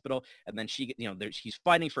hospital, and then she's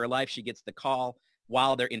fighting for her life. She gets the call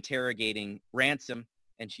while they're interrogating Ransom,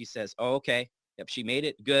 and she says, "Oh, okay, yep, she made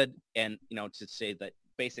it, good." And to say that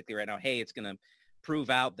basically right now, hey, it's going to prove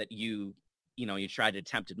out that you tried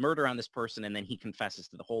attempted murder on this person, and then he confesses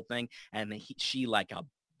to the whole thing, and then she like a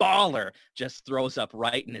baller just throws up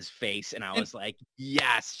right in his face, and I was like,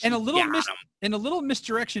 yes. And a little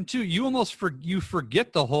misdirection too. You almost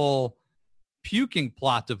forget the whole puking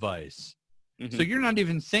plot device. Mm-hmm. So you're not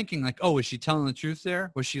even thinking like, oh, is she telling the truth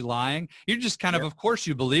there? Was she lying? You're just kind of course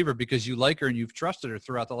you believe her because you like her and you've trusted her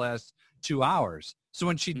throughout the last 2 hours. So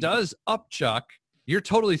when she does upchuck, you're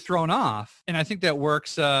totally thrown off. And I think that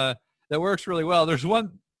works really well. There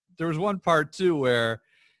was one part too where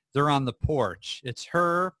they're on the porch. It's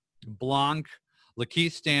her, Blanc,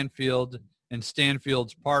 Lakeith Stanfield, and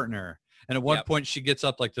Stanfield's partner. And at one point she gets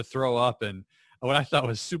up like to throw up, and what I thought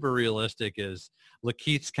was super realistic is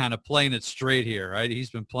Lakeith's kind of playing it straight here, right? He's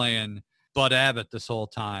been playing Bud Abbott this whole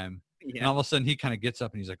time. Yeah. And all of a sudden he kind of gets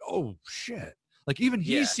up and he's like, oh shit. Like even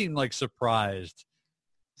he seemed like surprised.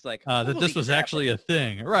 It's like that this was actually a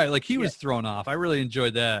thing. Right. Like he was thrown off. I really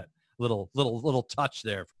enjoyed that little touch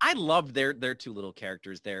there. I loved their two little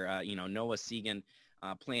characters there. Noah Segan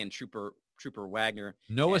playing Trooper Wagner.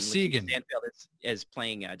 Noah Segan is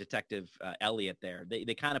playing Detective Elliot there.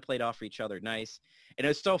 They kind of played off each other nice. And it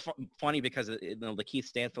was so funny because Lakeith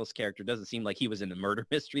Stanfield's character doesn't seem like he was into murder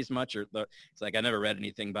mysteries much. It's like, I never read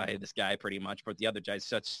anything by this guy pretty much, but the other guy's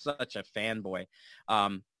such a fanboy.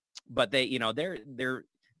 But they're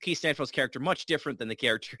Keith Stanfield's character much different than the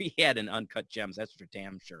character he had in Uncut Gems. That's for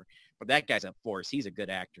damn sure. But that guy's a force. He's a good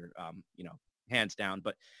actor, hands down.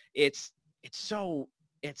 But it's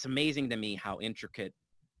amazing to me how intricate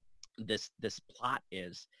this plot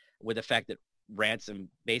is, with the fact that Ransom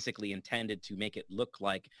basically intended to make it look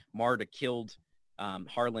like Marta killed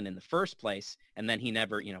Harlan in the first place, and then he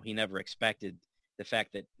never expected the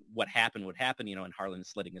fact that what happened would happen, and Harlan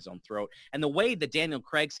slitting his own throat. And the way that Daniel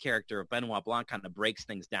Craig's character of Benoit Blanc kind of breaks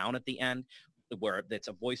things down at the end, where it's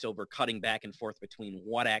a voiceover cutting back and forth between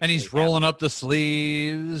what actually and he's rolling up the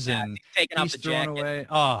sleeves and taking off the jacket away.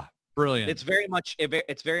 Oh, brilliant. It's very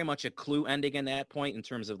much a Clue ending in that point, in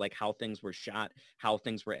terms of like how things were shot, how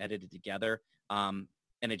things were edited together. And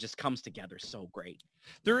it just comes together so great.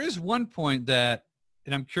 There is one point that,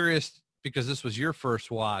 and I'm curious because this was your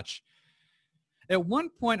first watch, at one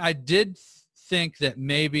point I did think that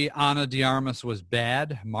maybe Ana de Armas was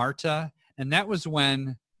bad, Marta, and that was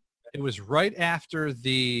when it was right after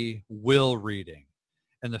the will reading,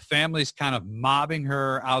 and the family's kind of mobbing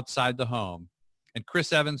her outside the home, and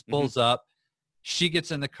Chris Evans pulls up, she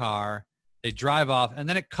gets in the car, they drive off, and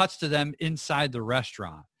then it cuts to them inside the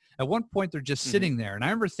restaurant. At one point, they're just sitting there, and I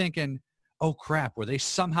remember thinking, oh, crap, were they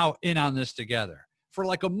somehow in on this together? For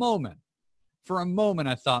like a moment. For a moment,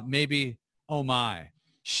 I thought maybe, oh, my,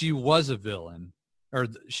 she was a villain, or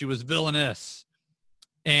she was villainous,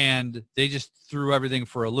 and they just threw everything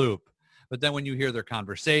for a loop. But then when you hear their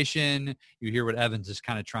conversation, you hear what Evans is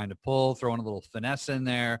kind of trying to pull, throwing a little finesse in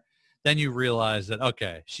there, then you realize that,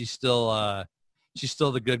 okay, she's still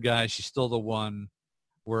the good guy. She's still the one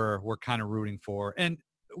we're kind of rooting for. And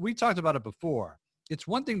we talked about it before. It's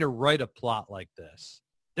one thing to write a plot like this.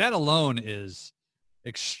 That alone is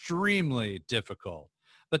extremely difficult.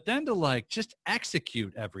 But then to like just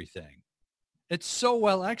execute everything. It's so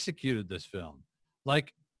well executed, this film.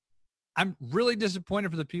 Like, I'm really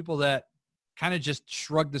disappointed for the people that kind of just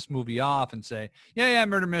shrug this movie off and say, yeah,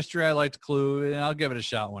 murder mystery, I liked Clue, and I'll give it a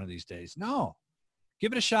shot one of these days. No,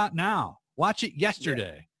 give it a shot now. Watch it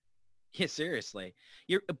yesterday. Yeah, seriously.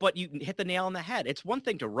 But you hit the nail on the head. It's one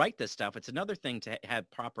thing to write this stuff. It's another thing to have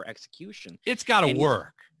proper execution. It's got to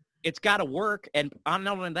work. It's got to work. And not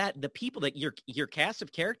only that, the people that your cast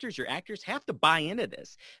of characters, your actors have to buy into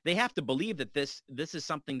this. They have to believe that this is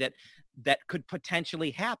something that could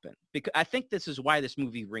potentially happen. Because I think this is why this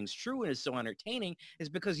movie rings true and is so entertaining, is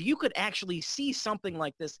because you could actually see something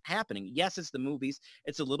like this happening. Yes, it's the movies.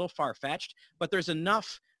 It's a little far-fetched, but there's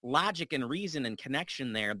enough logic and reason and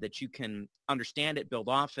connection there that you can understand it, build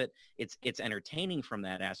off it. It's entertaining from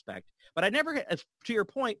that aspect. But I never, to your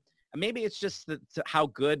point, maybe it's just how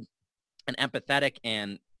good and empathetic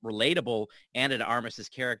and relatable Ana de Armas's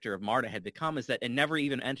character of Marta had become, is that it never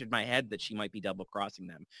even entered my head that she might be double-crossing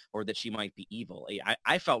them or that she might be evil.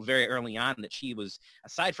 I felt very early on that she was,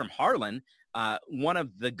 aside from Harlan, one of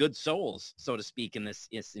the good souls, so to speak, in this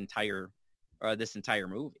entire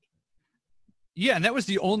movie. Yeah, and that was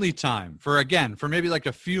the only time for maybe like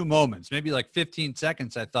a few moments, maybe like 15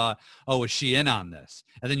 seconds, I thought, oh, was she in on this?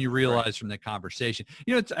 And then you realize from the conversation.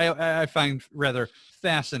 You know, I find rather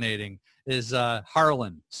fascinating is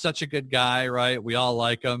Harlan, such a good guy, right? We all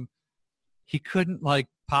like him. He couldn't like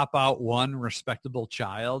pop out one respectable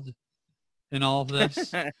child in all of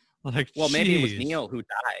this. Like, well, maybe it was Neil who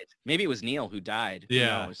died.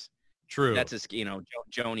 Yeah, who knows? True. That's his,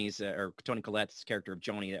 Joni's or Toni Collette's character of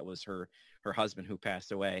Joni. That was her husband who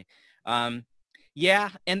passed away. Yeah.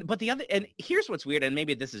 And here's what's weird. And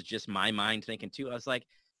maybe this is just my mind thinking too. I was like,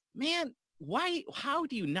 man, how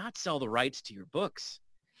do you not sell the rights to your books?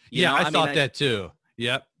 I thought that too.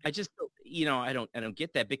 Yep. I just, I don't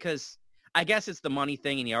get that, because I guess it's the money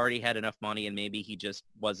thing, and he already had enough money, and maybe he just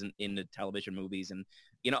wasn't into television movies. And,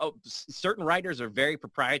 certain writers are very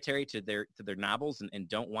proprietary to their novels and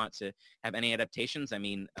don't want to have any adaptations. I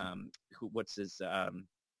mean, what's his, the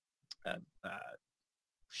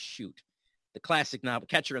classic novel,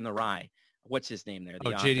 Catcher in the Rye. What's his name there?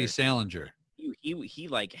 J.D. Salinger. He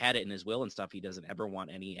like had it in his will and stuff. He doesn't ever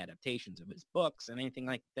want any adaptations of his books and anything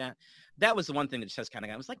like that. That was the one thing that just kind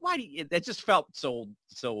of, I was like, why do you, it just felt so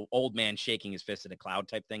old man shaking his fist at a cloud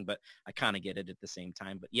type thing, but I kind of get it at the same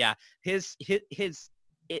time. But yeah, it's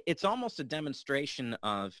almost a demonstration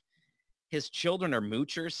of his children are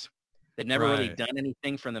moochers that never really done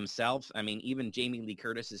anything for themselves. I mean, even Jamie Lee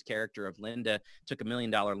Curtis's character of Linda took $1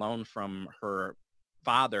 million loan from her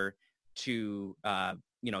father to,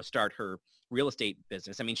 start her real estate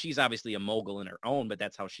business. I mean, she's obviously a mogul in her own, but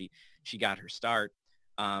that's how she got her start.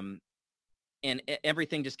 And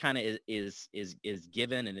everything just kind of is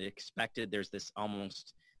given and expected. There's this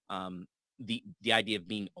almost the idea of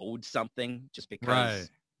being owed something just because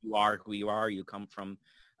you are who you are. You come from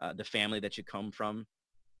the family that you come from.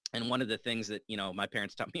 And one of the things that, my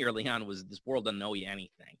parents taught me early on was this world doesn't owe you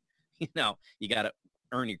anything. You got to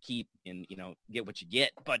earn your keep and, get what you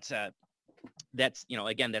get. But that's,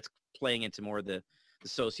 again, that's playing into more of the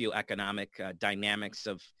socioeconomic dynamics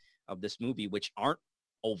of this movie, which aren't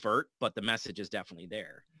overt, but the message is definitely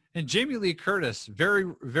there. And Jamie Lee Curtis,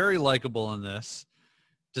 very, very likable in this,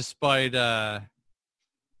 despite what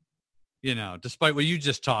you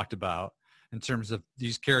just talked about in terms of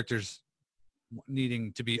these characters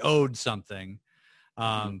needing to be owed something.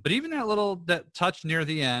 But even that touch near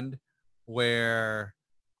the end where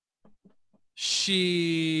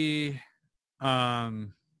she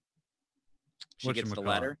gets the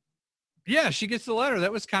letter. Yeah, she gets the letter.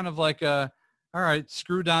 That was kind of like all right,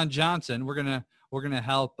 screw Don Johnson. We're gonna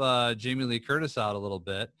help Jamie Lee Curtis out a little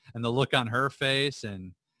bit, and the look on her face,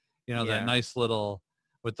 and that nice little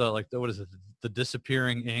with the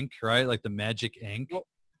disappearing ink, right? Like the magic ink.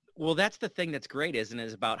 Well, that's the thing that's great, isn't it?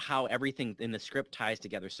 Is about how everything in the script ties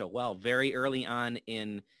together so well. Very early on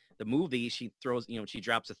in the movie, she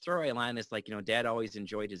drops a throwaway line. It's like, Dad always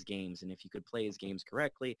enjoyed his games, and if you could play his games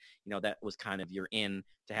correctly, that was kind of your in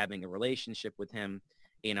to having a relationship with him,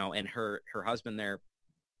 and her husband there,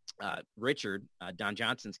 Richard, Don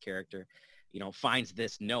Johnson's character, finds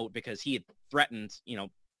this note because he had threatened, a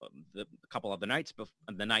couple of the nights before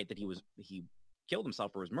the night that he killed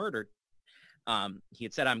himself or was murdered. He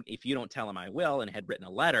had said, if you don't tell him, I will, and had written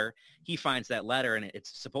a letter. He finds that letter, and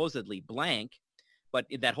it's supposedly blank. But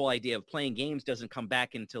that whole idea of playing games doesn't come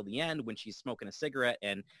back until the end when she's smoking a cigarette,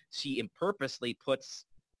 and she purposely puts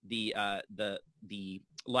the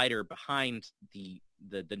lighter behind the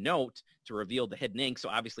note to reveal the hidden ink. So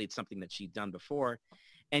obviously it's something that she'd done before,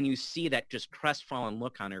 and you see that just crestfallen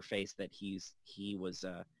look on her face that he was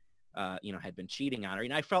had been cheating on her.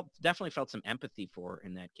 And I definitely felt some empathy for her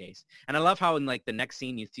in that case. And I love how in like the next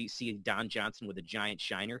scene you see Don Johnson with a giant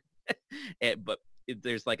shiner, but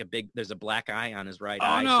there's a black eye on his right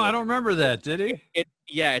eye. Oh no, so I don't remember that. Did he?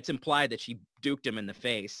 It's implied that she duked him in the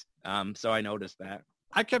face. So I noticed that.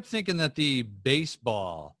 I kept thinking that the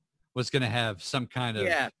baseball was going to have some kind of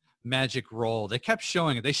magic role. They kept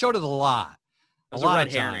showing it. They showed it a lot. A lot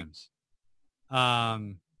of times.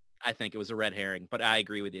 I think it was a red herring, but I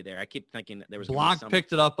agree with you there. I keep thinking there was Blanc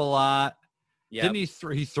picked it up a lot. Yeah. Didn't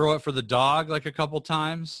he throw it for the dog like a couple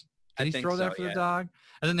times? Did he throw that for the dog?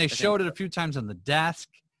 And then they showed it a few times on the desk.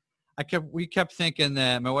 We kept thinking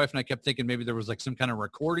that, my wife and I kept thinking maybe there was like some kind of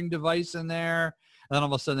recording device in there. And then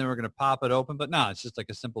all of a sudden they were going to pop it open. But no, it's just like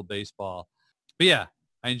a simple baseball. But yeah,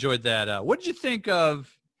 I enjoyed that. What did you think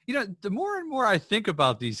of, the more and more I think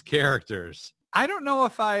about these characters, I don't know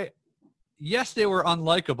if yes, they were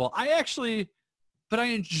unlikable. But I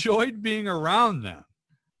enjoyed being around them.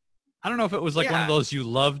 I don't know if it was like one of those you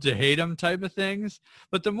love to hate them type of things,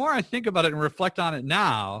 but the more I think about it and reflect on it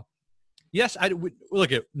now, yes,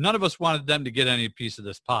 none of us wanted them to get any piece of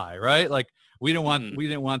this pie, right? Like we didn't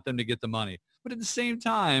want them to get the money, but at the same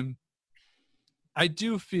time, I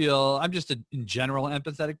do feel I'm just in general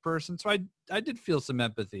empathetic person. So I did feel some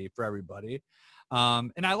empathy for everybody.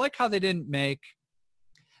 And I like how they didn't make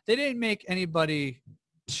anybody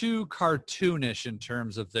too cartoonish in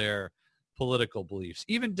terms of their political beliefs.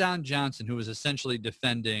 Even Don Johnson, who was essentially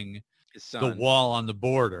defending the wall on the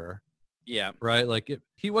border. Yeah. Right. Like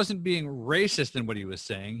he wasn't being racist in what he was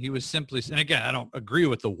saying. He was simply, and again, I don't agree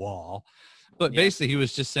with the wall, but basically he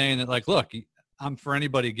was just saying that like, look, I'm for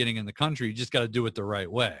anybody getting in the country. You just got to do it the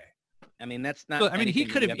right way. I mean, that's not, but, I mean, he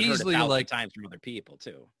could have easily like times from other people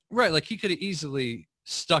too. Right. Like he could have easily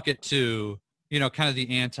stuck it to, kind of the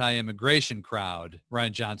anti-immigration crowd,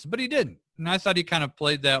 Rian Johnson, but he didn't. And I thought he kind of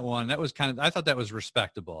played that one. I thought that was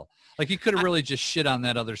respectable. Like he could have really just shit on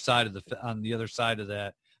that other side on the other side of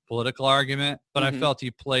that political argument, but I felt he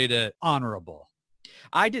played it honorable.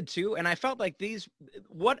 I did too, and I felt like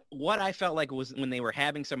what I felt like was when they were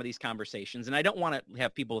having some of these conversations, and I don't want to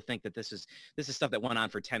have people think that this is stuff that went on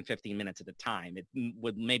for 10, 15 minutes at a time. It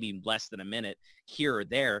would maybe less than a minute here or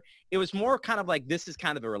there. It was more kind of like, this is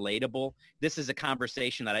kind of a relatable. This is a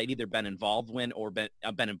conversation that I'd either been involved with or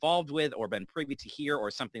been privy to hear,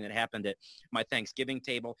 or something that happened at my Thanksgiving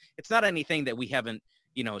table. It's not anything that we haven't,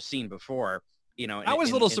 seen before. I was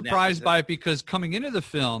a little surprised by it because coming into the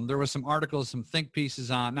film, there was some articles, some think pieces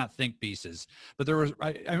not think pieces, but there was,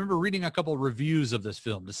 I remember reading a couple of reviews of this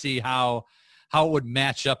film to see how it would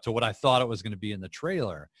match up to what I thought it was going to be in the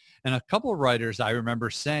trailer. And a couple of writers I remember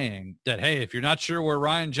saying that, hey, if you're not sure where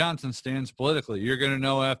Rian Johnson stands politically, you're going to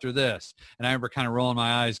know after this. And I remember kind of rolling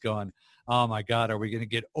my eyes going, oh my God, are we going to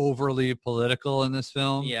get overly political in this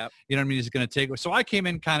film? Yeah. You know what I mean? He's going to take, so I came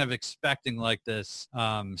in kind of expecting like this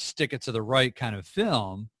stick it to the right kind of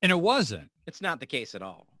film, and it wasn't. It's not the case at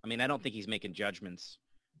all. I mean, I don't think he's making judgments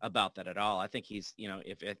about that at all. I think he's,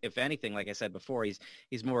 if anything, like I said before, he's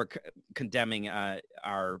more condemning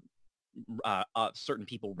our certain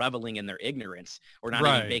people reveling in their ignorance, or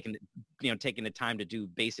not even taking the time to do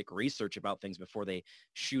basic research about things before they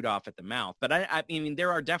shoot off at the mouth. But I mean,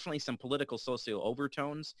 there are definitely some political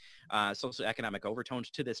socioeconomic overtones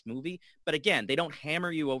to this movie. But again, they don't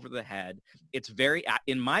hammer you over the head. It's very,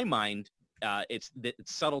 in my mind, it's the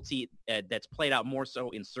subtlety that's played out more so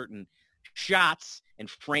in certain shots and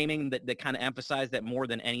framing that kind of emphasize that more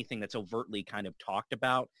than anything that's overtly kind of talked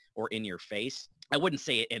about or in your face. I wouldn't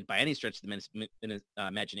say it by any stretch of the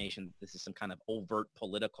imagination this is some kind of overt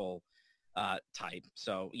political type.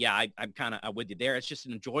 So yeah, I'm kind of with you there. It's just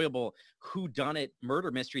an enjoyable whodunit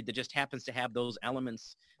murder mystery that just happens to have those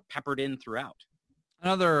elements peppered in throughout.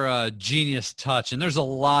 Another genius touch, and there's a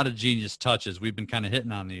lot of genius touches. We've been kind of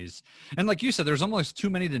hitting on these. And like you said, there's almost too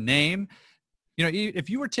many to name. If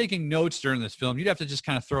you were taking notes during this film, you'd have to just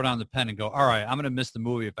kind of throw down the pen and go, all right, I'm going to miss the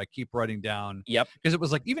movie if I keep writing down. Yep. Because it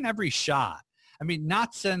was like even every shot. I mean,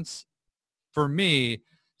 not since, for me,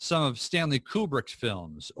 some of Stanley Kubrick's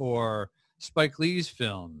films or Spike Lee's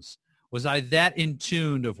films was I that in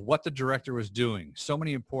tune of what the director was doing. So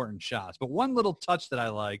many important shots. But one little touch that I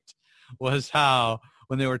liked was how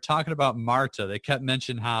when they were talking about Marta, they kept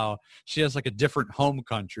mentioning how she has like a different home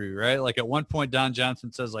country, right? Like at one point, Don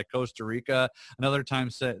Johnson says like Costa Rica. Another time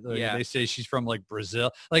they say she's from like Brazil.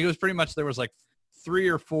 Like it was pretty much, there was like 3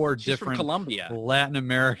 or 4 She's different from Colombia. Latin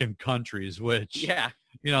American countries, which, Yeah.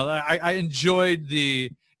 you know, I enjoyed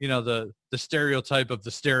the, you know, the stereotype of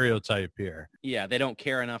the stereotype here. Yeah, they don't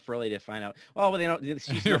care enough really to find out. Oh, well, they don't.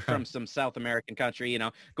 She's Right. from some South American country, you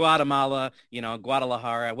know, Guatemala, you know,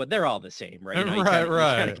 Guadalajara. Well, they're all the same, right? You know, you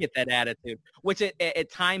kind of get that attitude, which at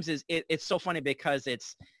times is it's so funny because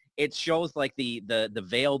it shows like the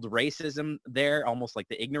veiled racism there, almost like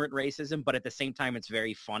the ignorant racism, but at the same time it's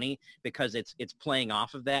very funny because it's playing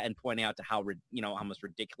off of that and pointing out to how almost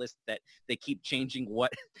ridiculous that they keep changing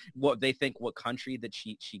what they think what country that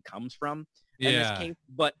she comes from in this case.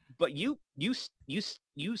 But you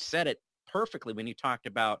said it perfectly when you talked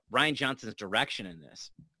about Rian Johnson's direction in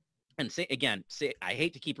this. And I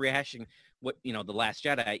hate to keep rehashing what, you know, The Last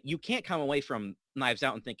Jedi. You can't come away from Knives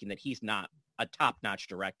Out and thinking that he's not a top-notch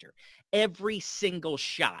director. Every single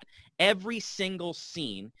shot, every single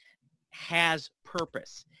scene has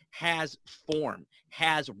purpose, has form,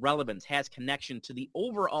 has relevance, has connection to the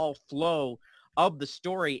overall flow of the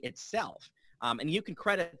story itself. And you can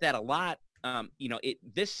credit that a lot.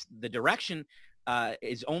 The direction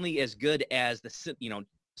is only as good as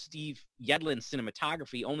Steve Yedlin's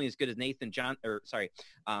cinematography, only as good as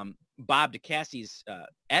Bob DeCassie's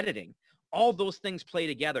editing. All those things play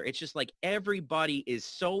together. It's just like everybody is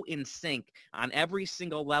so in sync on every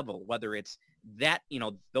single level, whether it's that, you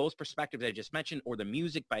know, those perspectives I just mentioned, or the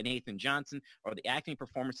music by Nathan Johnson, or the acting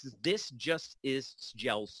performances. This just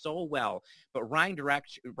gels so well. But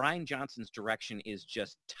Rian Johnson's direction is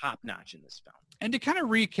just top notch in this film. And to kind of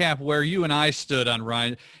recap where you and I stood on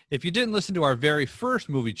Rian, if you didn't listen to our very first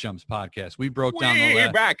Movie Chumps podcast, we broke down the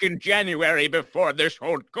last... back in January before this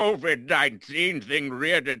whole COVID-19 thing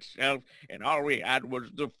reared itself, and all we had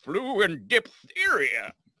was the flu and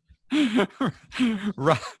diphtheria.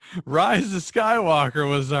 Rise of Skywalker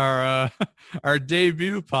was our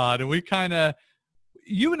debut pod, and we kind of,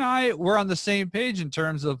 you and I were on the same page in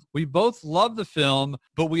terms of we both loved the film,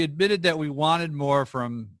 but we admitted that we wanted more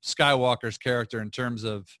from Skywalker's character in terms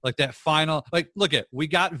of like that final, like, we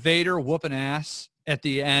got Vader whooping ass at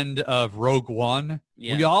the end of Rogue One.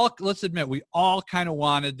 Yeah. Let's admit, we all kind of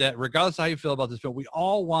wanted that, regardless of how you feel about this film, we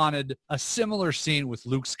all wanted a similar scene with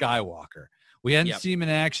Luke Skywalker. We hadn't seen him in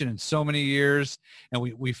action in so many years, and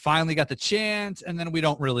we finally got the chance, and then we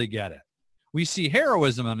don't really get it. We see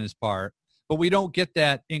heroism on his part, but we don't get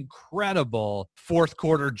that incredible fourth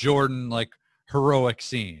quarter Jordan, like, heroic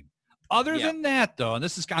scene. Other than that, though, and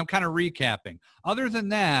I'm kind of recapping, other than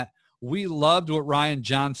that, we loved what Rian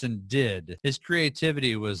Johnson did. His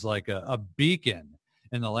creativity was like a beacon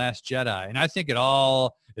in The Last Jedi, and I think it's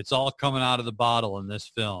all coming out of the bottle in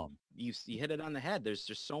this film. You hit it on the head. There's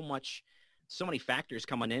just so many factors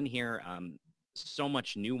coming in here, so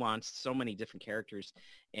much nuance, so many different characters,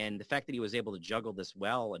 and the fact that he was able to juggle this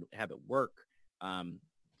well and have it work,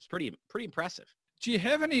 it's pretty impressive. Do you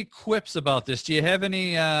have any quips about this? Do you have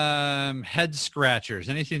any head scratchers?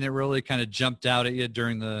 Anything that really kind of jumped out at you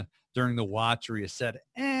during the watch where you said,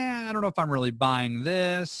 I don't know if I'm really buying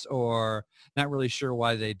this, or not really sure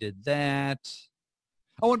why they did that?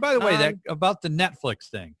 Oh, and by the way, that about the Netflix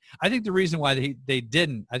thing, I think the reason why they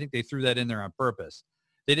didn't, I think they threw that in there on purpose.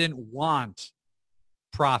 They didn't want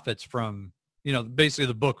profits from, you know, basically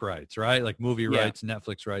the book rights, right? Like movie rights,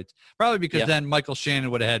 Netflix rights. Probably because then Michael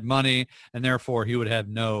Shannon would have had money, and therefore he would have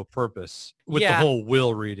no purpose with the whole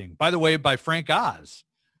will reading. By the way, by Frank Oz.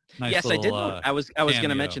 Nice yes, little, I did. I was going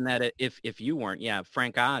to mention that if you weren't,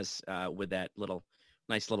 Frank Oz with that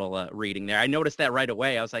nice little reading there. I noticed that right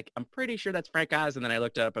away. I was like, I'm pretty sure that's Frank Oz. And then I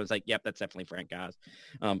looked it up. I was like, yep, that's definitely Frank Oz.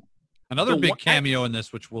 Another big cameo in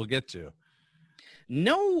this, which we'll get to.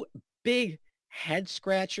 No big head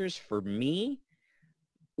scratchers for me.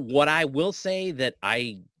 What I will say that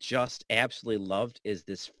I just absolutely loved is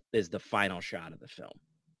the final shot of the film.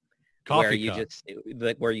 Where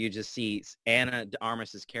you just see Ana de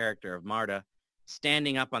Armas's character of Marta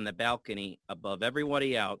standing up on the balcony above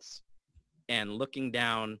everybody else and looking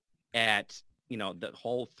down at, you know, the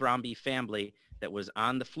whole Thrombey family that was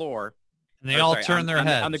on the floor. And they all turn their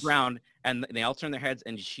heads. On the ground, and they all turn their heads,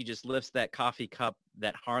 and she just lifts that coffee cup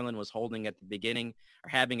that Harlan was holding at the beginning, or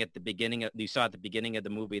having at the beginning. You saw at the beginning of the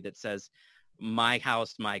movie that says, "My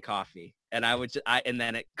house, my coffee." And and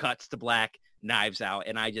then it cuts to black, Knives Out,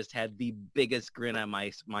 and I just had the biggest grin on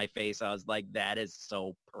my face. I was like, that is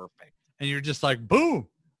so perfect. And you're just like, boom,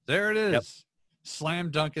 there it is. Yep. Slam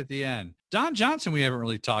dunk at the end. Don Johnson, we haven't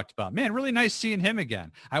really talked about. Man, really nice seeing him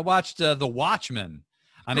again. I watched The Watchmen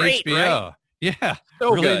on HBO. Right? Yeah.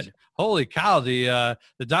 So really good. Holy cow. The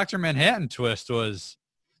Dr. Manhattan twist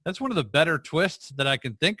that's one of the better twists that I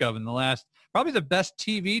can think of in the last, probably the best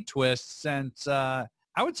TV twist since, I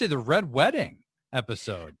would say, The Red Wedding.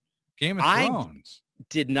 episode. Game of Thrones.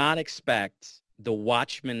 Did not expect the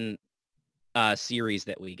Watchmen series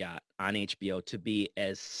that we got on HBO to be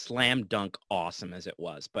as slam dunk awesome as it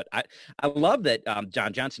was. But I love that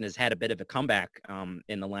John Johnson has had a bit of a comeback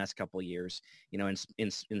in the last couple of years,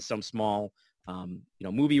 in some small,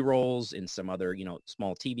 movie roles, in some other,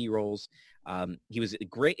 small TV roles. He was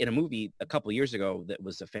great in a movie a couple of years ago that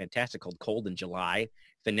was a fantastic called Cold in July.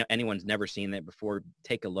 If anyone's never seen that before,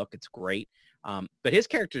 take a look. It's great. But his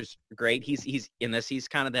character's great. He's in this. He's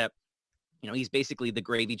kind of that, he's basically the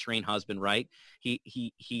gravy train husband, right? He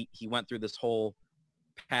went through this whole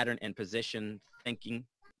pattern and position thinking.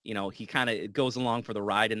 He kind of goes along for the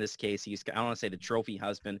ride in this case. He's, I don't want to say the trophy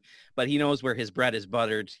husband, but he knows where his bread is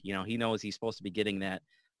buttered. He knows he's supposed to be getting that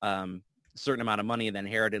certain amount of money in the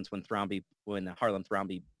inheritance when Harlan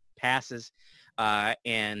Thrombey passes.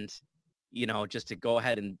 And, just to go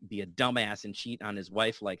ahead and be a dumbass and cheat on his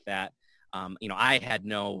wife like that. I had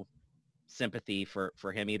no sympathy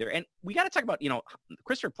for him either. And we got to talk about,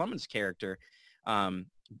 Christopher Plummer's character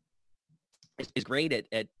is great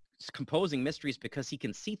at composing mysteries because he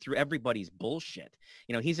can see through everybody's bullshit.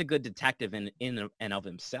 He's a good detective in and of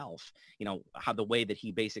himself, how the way that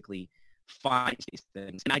he basically finds these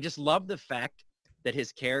things. And I just love the fact that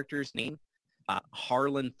his character's name,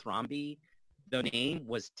 Harlan Thrombey, the name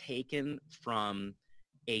was taken from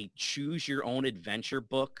a choose your own adventure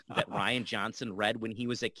book that Ryan Johnson read when he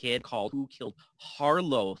was a kid called Who Killed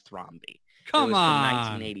Harlow Thrombey. Come on. From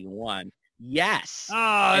 1981. Yes.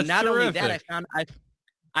 Oh, and not terrific. only that,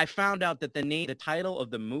 I found out that the title of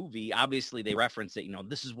the movie, obviously they reference it,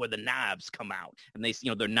 this is where the knives come out. And they,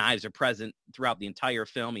 their knives are present throughout the entire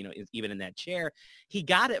film, even in that chair. He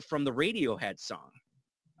got it from the Radiohead song,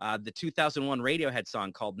 the 2001 Radiohead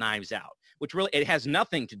song called Knives Out, which really, it has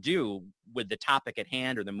nothing to do with the topic at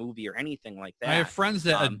hand or the movie or anything like that. I have friends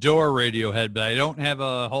that adore Radiohead, but I don't have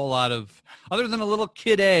a whole lot of, other than a little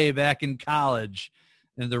Kid A back in college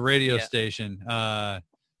in the radio station.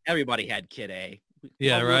 Everybody had Kid A.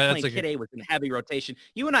 Yeah, right. That's Kid A was in heavy rotation.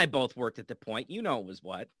 You and I both worked at the Point. It was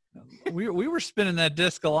what? we were spinning that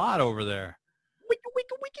disc a lot over there.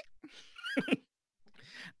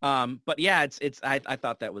 But yeah, I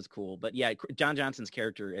thought that was cool. But yeah, John Johnson's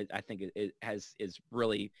character, I think is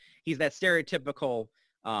really, he's that stereotypical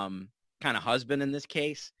kind of husband in this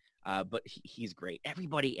case. But he's great.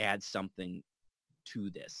 Everybody adds something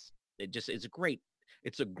to this. It's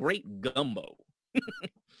a great gumbo.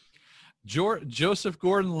 Joseph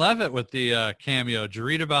Gordon-Levitt with the cameo. Did you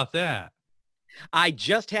read about that? I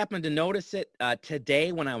just happened to notice it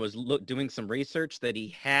today when I was doing some research that he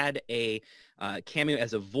had a cameo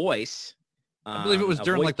as a voice. I believe it was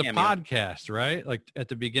during like the cameo. podcast, right? Like at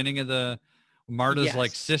the beginning of the Marta's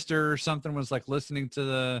like sister or something was like listening to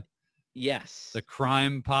the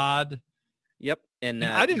crime pod. Yep. And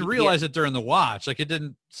I didn't realize it during the watch. Like it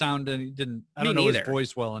didn't sound I don't know his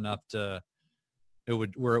voice well enough to it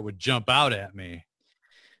would jump out at me.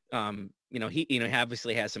 He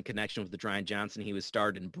obviously has some connection with the Ryan Johnson. He was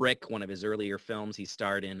starred in Brick, one of his earlier films. He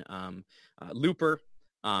starred in Looper.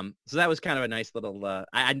 So that was kind of a nice little.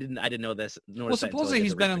 I didn't know this. Well, supposedly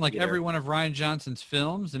he's been in like every one of Ryan Johnson's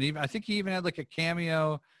films, and I think he even had like a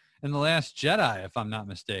cameo in The Last Jedi, if I'm not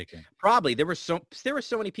mistaken. Probably there were so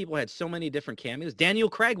many people who had so many different cameos. Daniel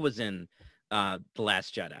Craig was in The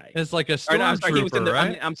Last Jedi. It's like a stormtrooper,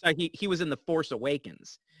 right? I'm sorry, he was in The Force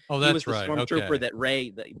Awakens. Oh, that's right. He was the stormtrooper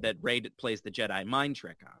that Ray plays the Jedi mind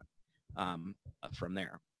trick on from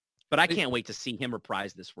there. But I can't wait to see him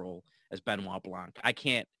reprise this role as Benoit Blanc. I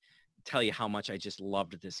can't tell you how much I just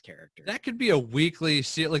loved this character. That could be a weekly,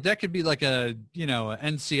 like that could be like a,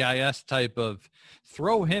 NCIS type of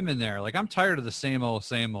throw him in there. Like I'm tired of the same old.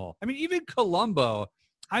 I mean, even Columbo,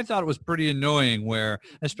 I thought it was pretty annoying where,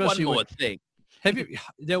 especially one more thing. Have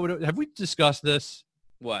we discussed this?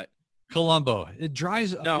 What? Columbo. It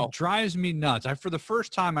drives me nuts. For the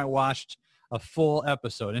first time I watched a full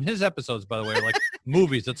episode, and his episodes, by the way, are like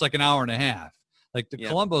movies. It's like an hour and a half. Like the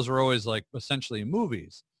Columbos were always like essentially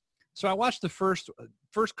movies. So I watched the first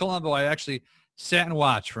Columbo. I actually sat and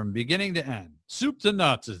watched from beginning to end, soup to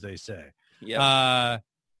nuts, as they say. Yeah.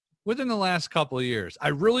 Within the last couple of years, I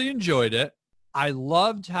really enjoyed it. I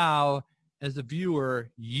loved how, as a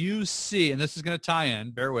viewer, you see, and this is going to tie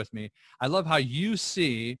in, bear with me. I love how you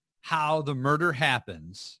see how the murder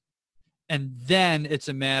happens. And then it's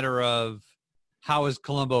a matter of how is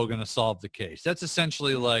Columbo going to solve the case? That's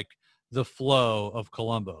essentially like the flow of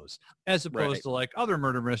Columbo's, as opposed to like other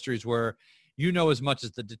murder mysteries where you know as much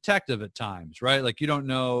as the detective at times, right? Like you don't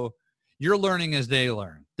know, you're learning as they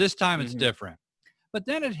learn. This time it's different. But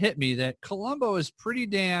then it hit me that Columbo is pretty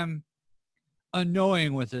damn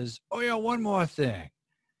annoying with his, oh yeah, one more thing.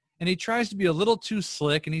 And he tries to be a little too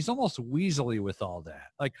slick, and he's almost weaselly with all that.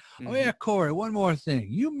 Like, oh yeah, Corey, one more thing.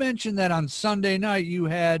 You mentioned that on Sunday night you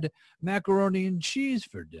had macaroni and cheese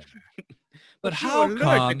for dinner. But how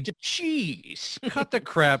come to cheese? Cut the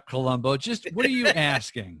crap, Columbo. Just what are you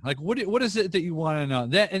asking? Like, what is it that you want to know?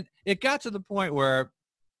 That, and it got to the point where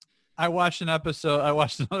I watched another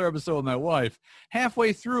episode with my wife.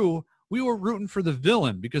 Halfway through, we were rooting for the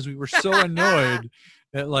villain because we were so annoyed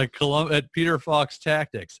at Peter Falk's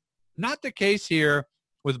tactics. Not the case here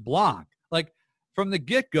with Blanc. Like, from the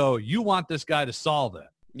get-go, you want this guy to solve it.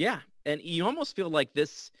 Yeah, and you almost feel like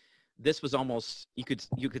this was almost, you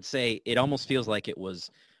could say it almost feels like it was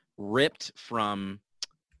ripped from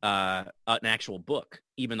an actual book,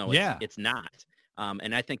 even though it's not.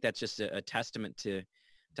 And I think that's just a testament to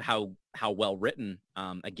how well written,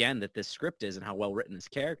 again, that this script is and how well written this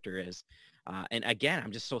character is. And again,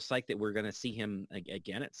 I'm just so psyched that we're going to see him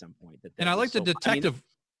again at some point. And I like the detective.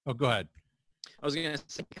 Oh, go ahead. I was going to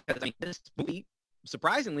say, because this movie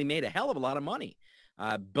surprisingly made a hell of a lot of money.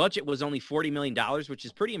 Budget was only $40 million, which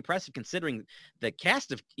is pretty impressive considering the cast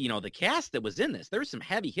that was in this. There were some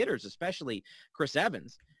heavy hitters, especially Chris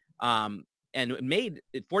Evans. And it made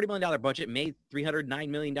 $40 million budget, made $309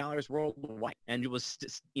 million worldwide. And it was,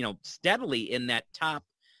 steadily in that top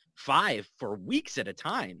 5 for weeks at a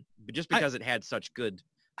time, but just because it had such good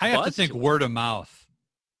I have to think word of mouth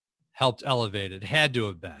helped elevate it. It had to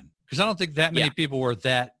have been, because I don't think that many people were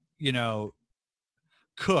that,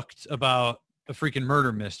 cooked about a freaking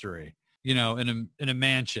murder mystery, in a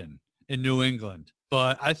mansion in New England.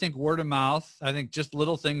 But I think word of mouth, I think just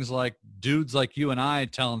little things like dudes like you and I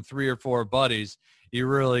telling 3 or 4 buddies, you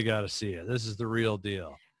really got to see it. This is the real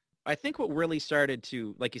deal. I think what really started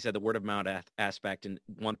to, like you said, the word of mouth aspect and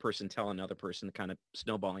one person telling another person kind of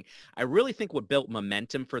snowballing. I really think what built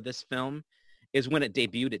momentum for this film is when it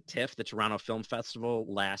debuted at TIFF, the Toronto Film Festival,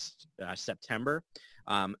 last September.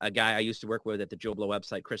 A guy I used to work with at the Joe Blow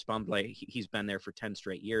website, Chris Bumbley, he's been there for 10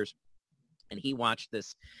 straight years. And he watched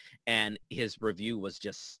this, and his review was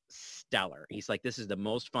just stellar. He's like, this is the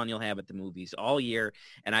most fun you'll have at the movies all year.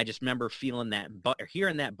 And I just remember feeling that,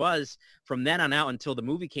 hearing that buzz from then on out until the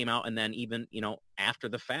movie came out, and then even, after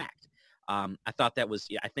the fact. I thought that was,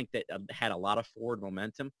 I think that had a lot of forward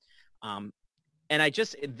momentum. And I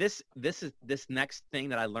just, this next thing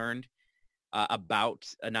that I learned about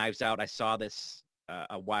Knives Out, I saw this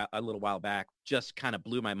a little while back, just kind of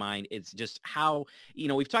blew my mind. It's just how,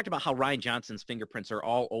 we've talked about how Rian Johnson's fingerprints are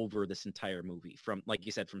all over this entire movie, from, like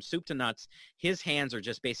you said, from soup to nuts. His hands are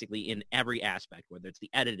just basically in every aspect, whether it's the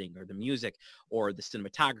editing or the music or the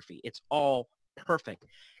cinematography. It's all perfect.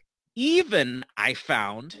 Even, I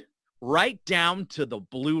found, right down to the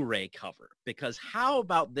Blu-ray cover, because how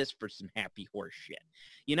about this for some happy horse shit?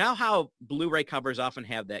 You know how Blu-ray covers often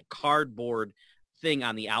have that cardboard thing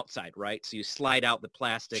on the outside, right? So you slide out the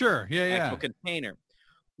plastic actual container.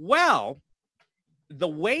 Well, the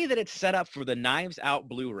way that it's set up for the Knives Out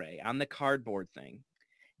Blu-ray on the cardboard thing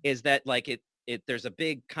is that there's a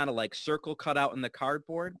big kind of like circle cut out in the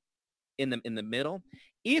cardboard in the middle.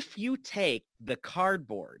 If you take the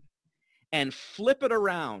cardboard and flip it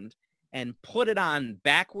around and put it on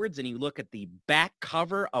backwards and you look at the back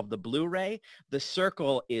cover of the Blu-ray, the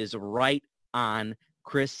circle is right on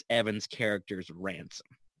Chris Evans' character's ransom.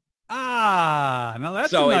 Now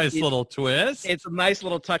that's a nice little twist. It's a nice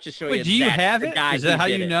little touch to show you. Wait, do you have it? Is that how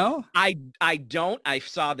you know? I don't. I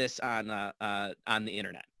saw this on the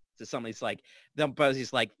internet. So somebody's like,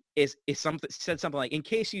 said something like, in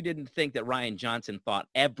case you didn't think that Rian Johnson thought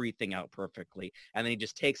everything out perfectly, and then he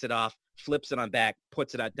just takes it off, flips it on back,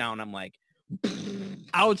 puts it down. I'm like,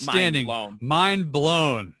 outstanding, mind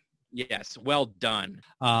blown. Yes, well done.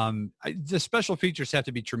 The special features have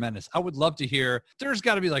to be tremendous. I would love to hear. There's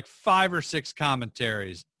got to be like 5 or 6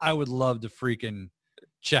 commentaries I would love to freaking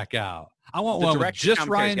check out. I want one with just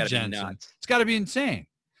Rian Johnson. It's got to be insane.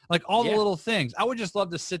 Like all the little things. I would just love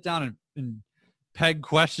to sit down and peg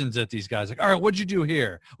questions at these guys. Like, all right, what'd you do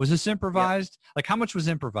here? Was this improvised? Yeah. Like, how much was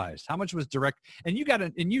improvised? How much was direct? And you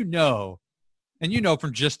know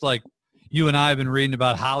from just like you and I have been reading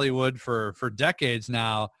about Hollywood for decades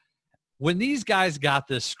now. When these guys got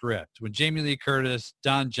this script, when Jamie Lee Curtis,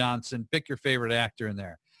 Don Johnson, pick your favorite actor in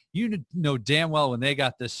there, you know damn well when they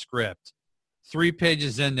got this script, 3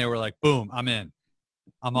 pages in, they were like, boom, I'm in.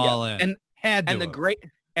 I'm all in. And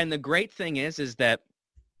the great thing is that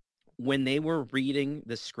when they were reading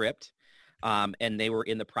the script and they were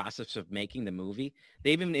in the process of making the movie,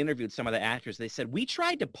 they even interviewed some of the actors. They said, we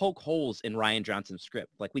tried to poke holes in Rian Johnson's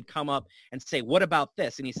script. Like, we'd come up and say, what about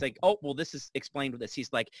this? And he's like, oh, well, this is explained with this.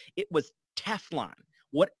 He's like, it was Teflon.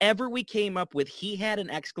 Whatever we came up with, he had an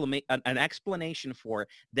explanation for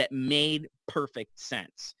that made perfect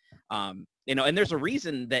sense. You know, and there's a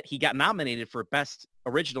reason that he got nominated for Best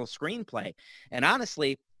Original Screenplay. And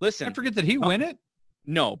honestly, listen. I forget that he win it?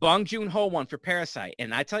 No, Bong Joon-ho won for Parasite.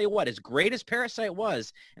 And I tell you what, as great as Parasite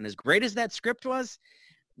was, and as great as that script was,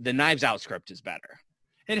 the Knives Out script is better.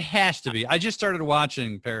 It has to be. I just started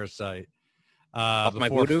watching Parasite. Off my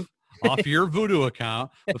Vudu? Off your Vudu account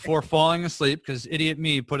before falling asleep, because idiot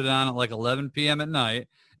me put it on at like 11 p.m. at night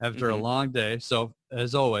after a long day. So,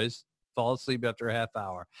 as always, fall asleep after a half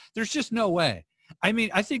hour. There's just no way. I mean,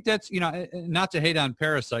 I think that's, you know, not to hate on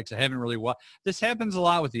Parasite, because I haven't really watched. This happens a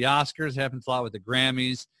lot with the Oscars, happens a lot with the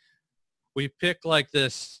Grammys. We pick like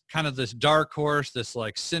this kind of this dark horse, this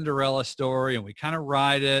like Cinderella story, and we kind of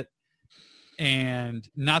ride it. And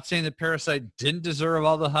not saying that Parasite didn't deserve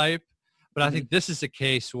all the hype, but I think this is a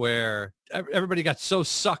case where everybody got so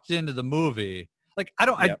sucked into the movie. Like, I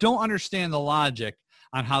don't understand the logic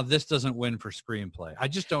on how this doesn't win for screenplay. I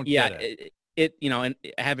just don't get it. It you know, and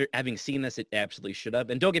having seen this, it absolutely should have.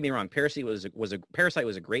 And don't get me wrong, Parasite was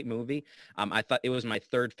a great movie. I thought it was my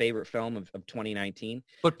third favorite film of 2019.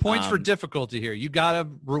 But points for difficulty here. You got to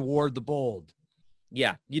reward the bold.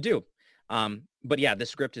 Yeah, you do. But yeah, the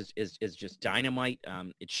script is just dynamite.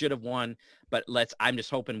 It should have won, but I'm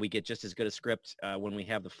just hoping we get just as good a script when we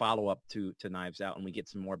have the follow-up to Knives Out and we get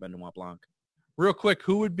some more Benoit Blanc. Real quick,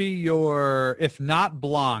 who would be your, if not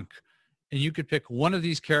Blanc, and you could pick one of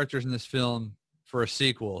these characters in this film for a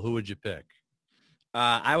sequel, who would you pick?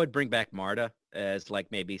 I would bring back Marta as like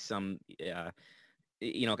maybe some,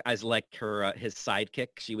 you know, as like her his sidekick.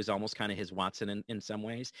 She was almost kind of his Watson in some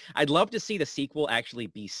ways. I'd love to see the sequel actually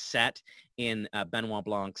be set in Benoit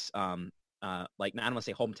Blanc's like, I don't want to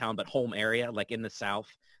say hometown, but home area, like in the South,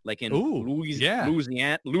 like in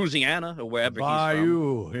Louisiana or wherever he's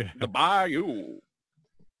from. The Bayou.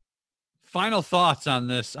 Final thoughts on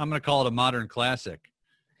this. I'm going to call it a modern classic.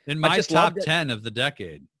 In my top 10 of the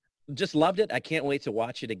decade. Just loved it. I can't wait to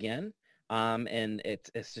watch it again. And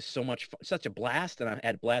it's just such a blast, and I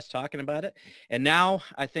had a blast talking about it. And now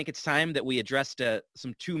I think it's time that we addressed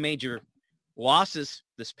some two major losses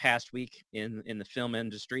this past week in the film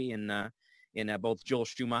industry, in both Joel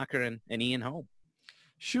Schumacher and Ian Holm.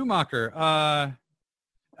 Schumacher,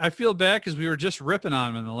 I feel bad because we were just ripping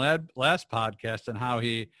on him in the last podcast and how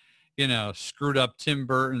he, you know, screwed up Tim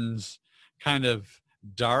Burton's kind of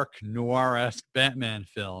dark noir-esque Batman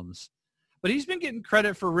films. But he's been getting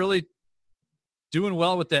credit for really doing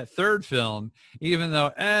well with that third film, even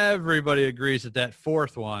though everybody agrees that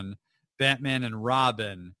fourth one, Batman and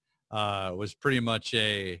Robin, was pretty much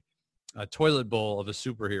a toilet bowl of a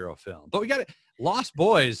superhero film. But we got Lost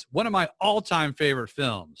Boys, one of my all-time favorite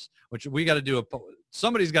films, which we got to do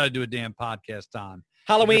somebody's got to do a damn podcast on.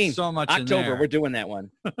 Halloween, so much October, we're doing that one.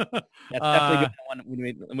 That's definitely one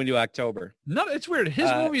when we do October. No, it's weird.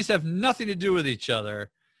 His movies have nothing to do with each other.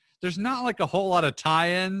 There's not like a whole lot of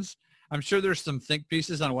tie-ins. I'm sure there's some think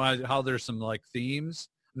pieces on how there's some like themes.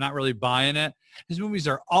 I'm not really buying it. His movies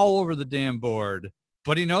are all over the damn board,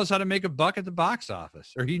 but he knows how to make a buck at the box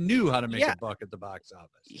office, or he knew how to make a buck at the box office.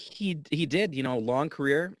 He did, you know, long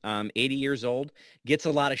career, 80 years old, gets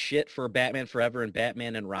a lot of shit for Batman Forever and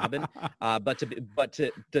Batman and Robin. But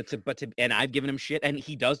and I've given him shit, and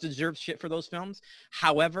he does deserve shit for those films.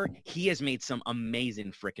 However, he has made some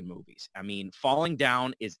amazing freaking movies. I mean, Falling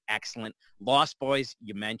Down is excellent. Lost Boys,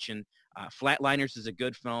 you mentioned. Flatliners is a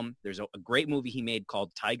good film. There's a great movie he made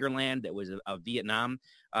called Tigerland that was a Vietnam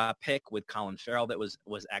pick with Colin Farrell that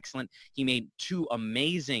was excellent. He made two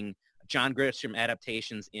amazing John Grisham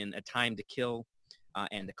adaptations in A Time to Kill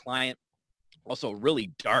and The Client. Also a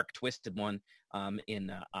really dark, twisted one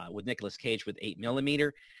with Nicolas Cage with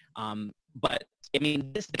 8mm. But I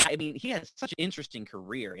mean, he has such an interesting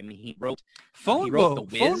career. I mean, he wrote Phone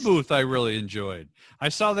Booth. I really enjoyed. I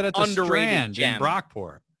saw that at the Strand in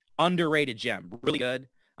Brockport. Underrated gem, really good.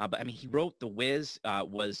 But I mean, he wrote The Wiz.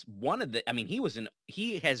 Was one of the. I mean,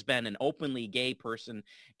 he has been an openly gay person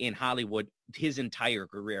in Hollywood his entire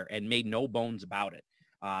career and made no bones about it.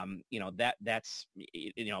 You know, that's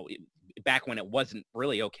you know, back when it wasn't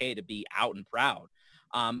really okay to be out and proud.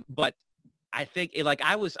 But I think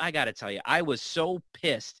I got to tell you, I was so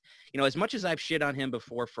pissed. You know, as much as I've shit on him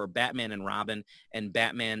before for Batman and Robin and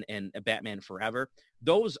Batman Forever,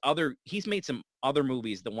 he's made some other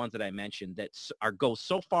movies, the ones that I mentioned, that go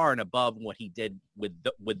so far and above what he did with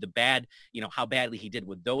the bad, you know, how badly he did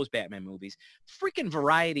with those Batman movies. Freaking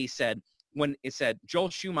Variety said, when it said Joel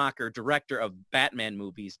Schumacher, director of Batman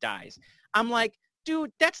movies, dies. I'm like,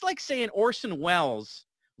 dude, that's like saying Orson Welles,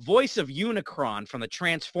 voice of Unicron from the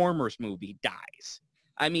Transformers movie, dies.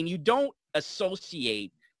 I mean, you don't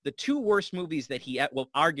associate the two worst movies that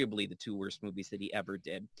arguably the two worst movies that he ever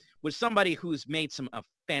did, with somebody who's made some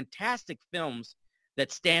fantastic films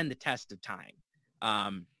that stand the test of time.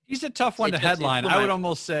 He's a tough one to headline. I would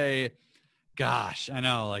almost say, gosh, I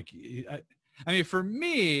know. Like, I mean, for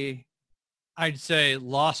me, I'd say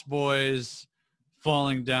Lost Boys,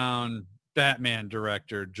 falling down, Batman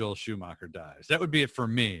director Joel Schumacher dies. That would be it for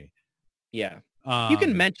me. Yeah. You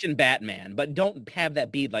can mention Batman, but don't have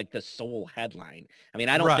that be like the sole headline. I mean,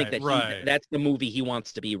 I don't think that that's the movie he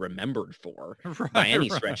wants to be remembered for by any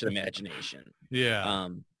stretch of the imagination. Yeah.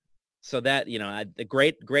 So that, the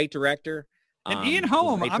great director. And Ian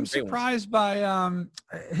Holm, I'm surprised by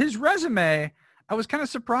his resume. I was kind of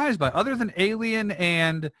surprised by, other than Alien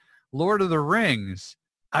and Lord of the Rings,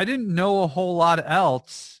 I didn't know a whole lot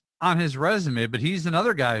else on his resume, but he's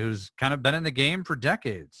another guy who's kind of been in the game for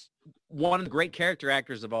decades. One of the great character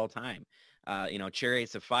actors of all time.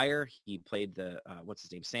 Chariots of Fire, he played what's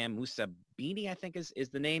his name? Sam Musabini, I think is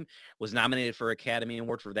the name, was nominated for Academy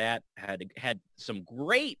Award for that, had some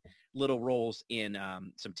great little roles in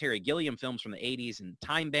some Terry Gilliam films from the 80s and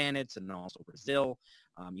Time Bandits and also Brazil.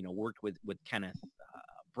 Worked with Kenneth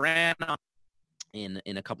Branagh in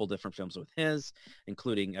a couple different films with his,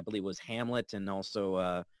 including, I believe it was Hamlet and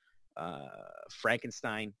also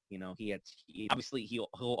Frankenstein. He'll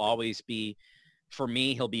always be, for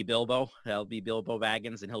me, he'll be Bilbo. He'll be Bilbo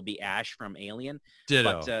Baggins, and he'll be Ash from Alien.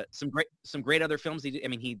 Ditto. But some great other films.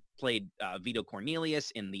 He played Vito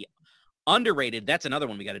Cornelius in the underrated. That's another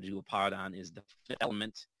one we got to do a pod on. Is The Fifth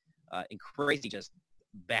Element, and crazy, just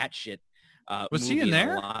batshit. Was he in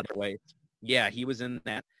there? In a lot of ways. Yeah, he was in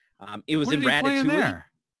that. It was in Ratatouille.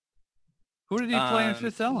 Who did he play in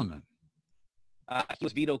Fifth Element? He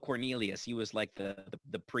was Vito Cornelius. He was like the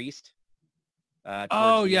priest.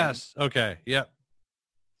 Yes. Okay. Yep.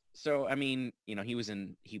 So, I mean,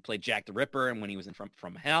 he played Jack the Ripper, and when he was in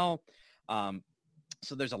From Hell.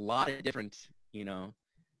 So there's a lot of different,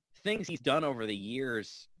 things he's done over the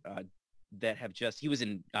years that have he was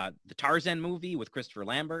in the Tarzan movie with Christopher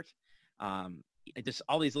Lambert. Just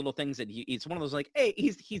all these little things that it's one of those like, hey,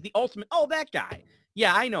 he's the ultimate. Oh, that guy.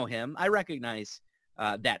 Yeah, I know him. I recognize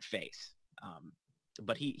that face.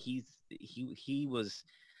 But he was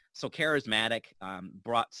so charismatic,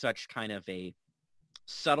 brought such kind of a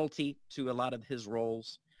subtlety to a lot of his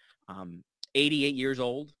roles. 88 years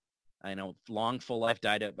old. I know, long, full life,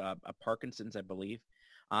 died of Parkinson's, I believe.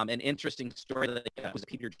 An interesting story that was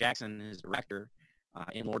Peter Jackson, his director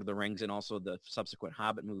in Lord of the Rings and also the subsequent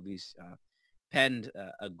Hobbit movies, penned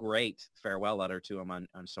a great farewell letter to him on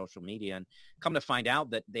social media. And come to find out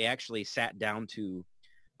that they actually sat down to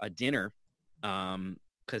a dinner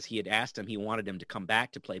because he had asked him, he wanted him to come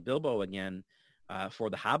back to play Bilbo again for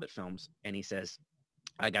the Hobbit films. And he says,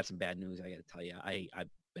 I got some bad news. I got to tell you, I've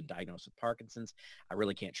been diagnosed with Parkinson's. I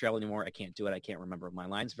really can't trail anymore. I can't do it. I can't remember my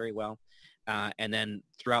lines very well. And then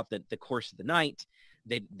throughout the course of the night,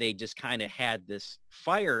 they just kind of had this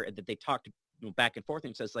fire that they talked back and forth,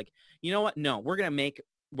 and says like, you know what? No, we're going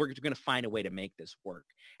to find a way to make this work.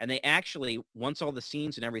 And they actually, once all the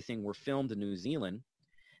scenes and everything were filmed in New Zealand,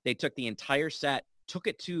 they took the entire set, took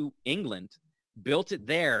it to England, built it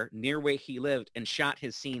there near where he lived, and shot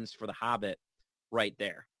his scenes for The Hobbit right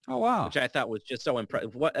there. Oh, wow. Which I thought was just so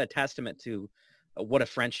impressive. What a testament to what a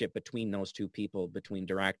friendship between those two people, between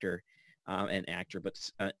director and actor. But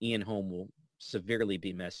Ian Holm will severely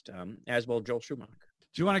be missed, as will Joel Schumacher.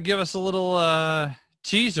 Do you want to give us a little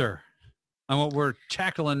teaser on what we're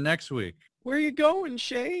tackling next week? Where are you going,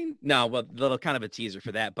 Shane? No, well, a little kind of a teaser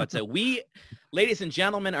for that. But we, ladies and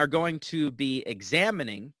gentlemen, are going to be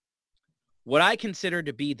examining what I consider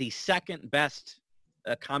to be the second best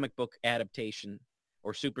comic book adaptation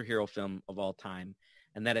or superhero film of all time.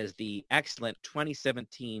 And that is the excellent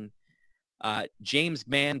 2017 James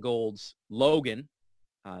Mangold's Logan,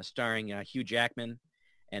 starring Hugh Jackman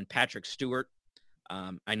and Patrick Stewart.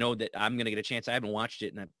 I know that I'm going to get a chance. I haven't watched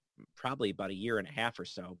it in probably about a year and a half or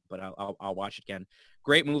so, but I'll watch it again.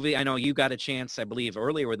 Great movie. I know you got a chance, I believe,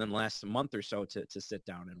 earlier within the last month or so to sit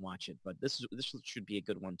down and watch it, but this should be a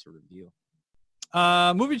good one to review.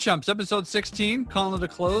 Movie Chumps, episode 16, calling it a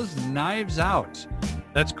close, Knives Out.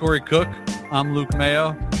 That's Corey Cook. I'm Luke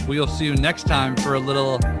Mayo. We'll see you next time for a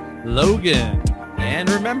little Logan. And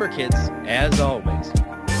remember, kids, as always,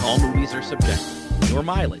 all movies are subjective. Your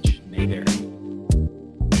mileage may vary.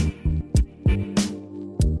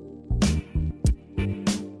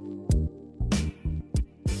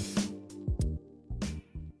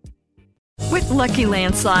 With Lucky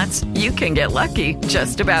Land Slots, you can get lucky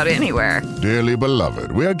just about anywhere. Dearly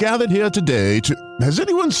beloved, we are gathered here today to... Has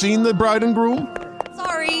anyone seen the bride and groom?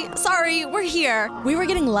 Sorry, we're here. We were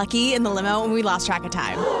getting lucky in the limo and we lost track of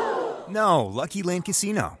time. No, Lucky Land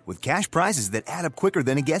Casino, with cash prizes that add up quicker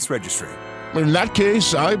than a guest registry. In that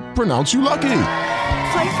case, I pronounce you lucky.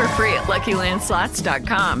 Play for free at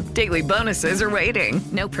LuckyLandSlots.com. Daily bonuses are waiting.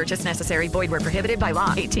 No purchase necessary. Void where prohibited by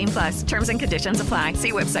law. 18+. Terms and conditions apply.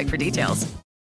 See website for details.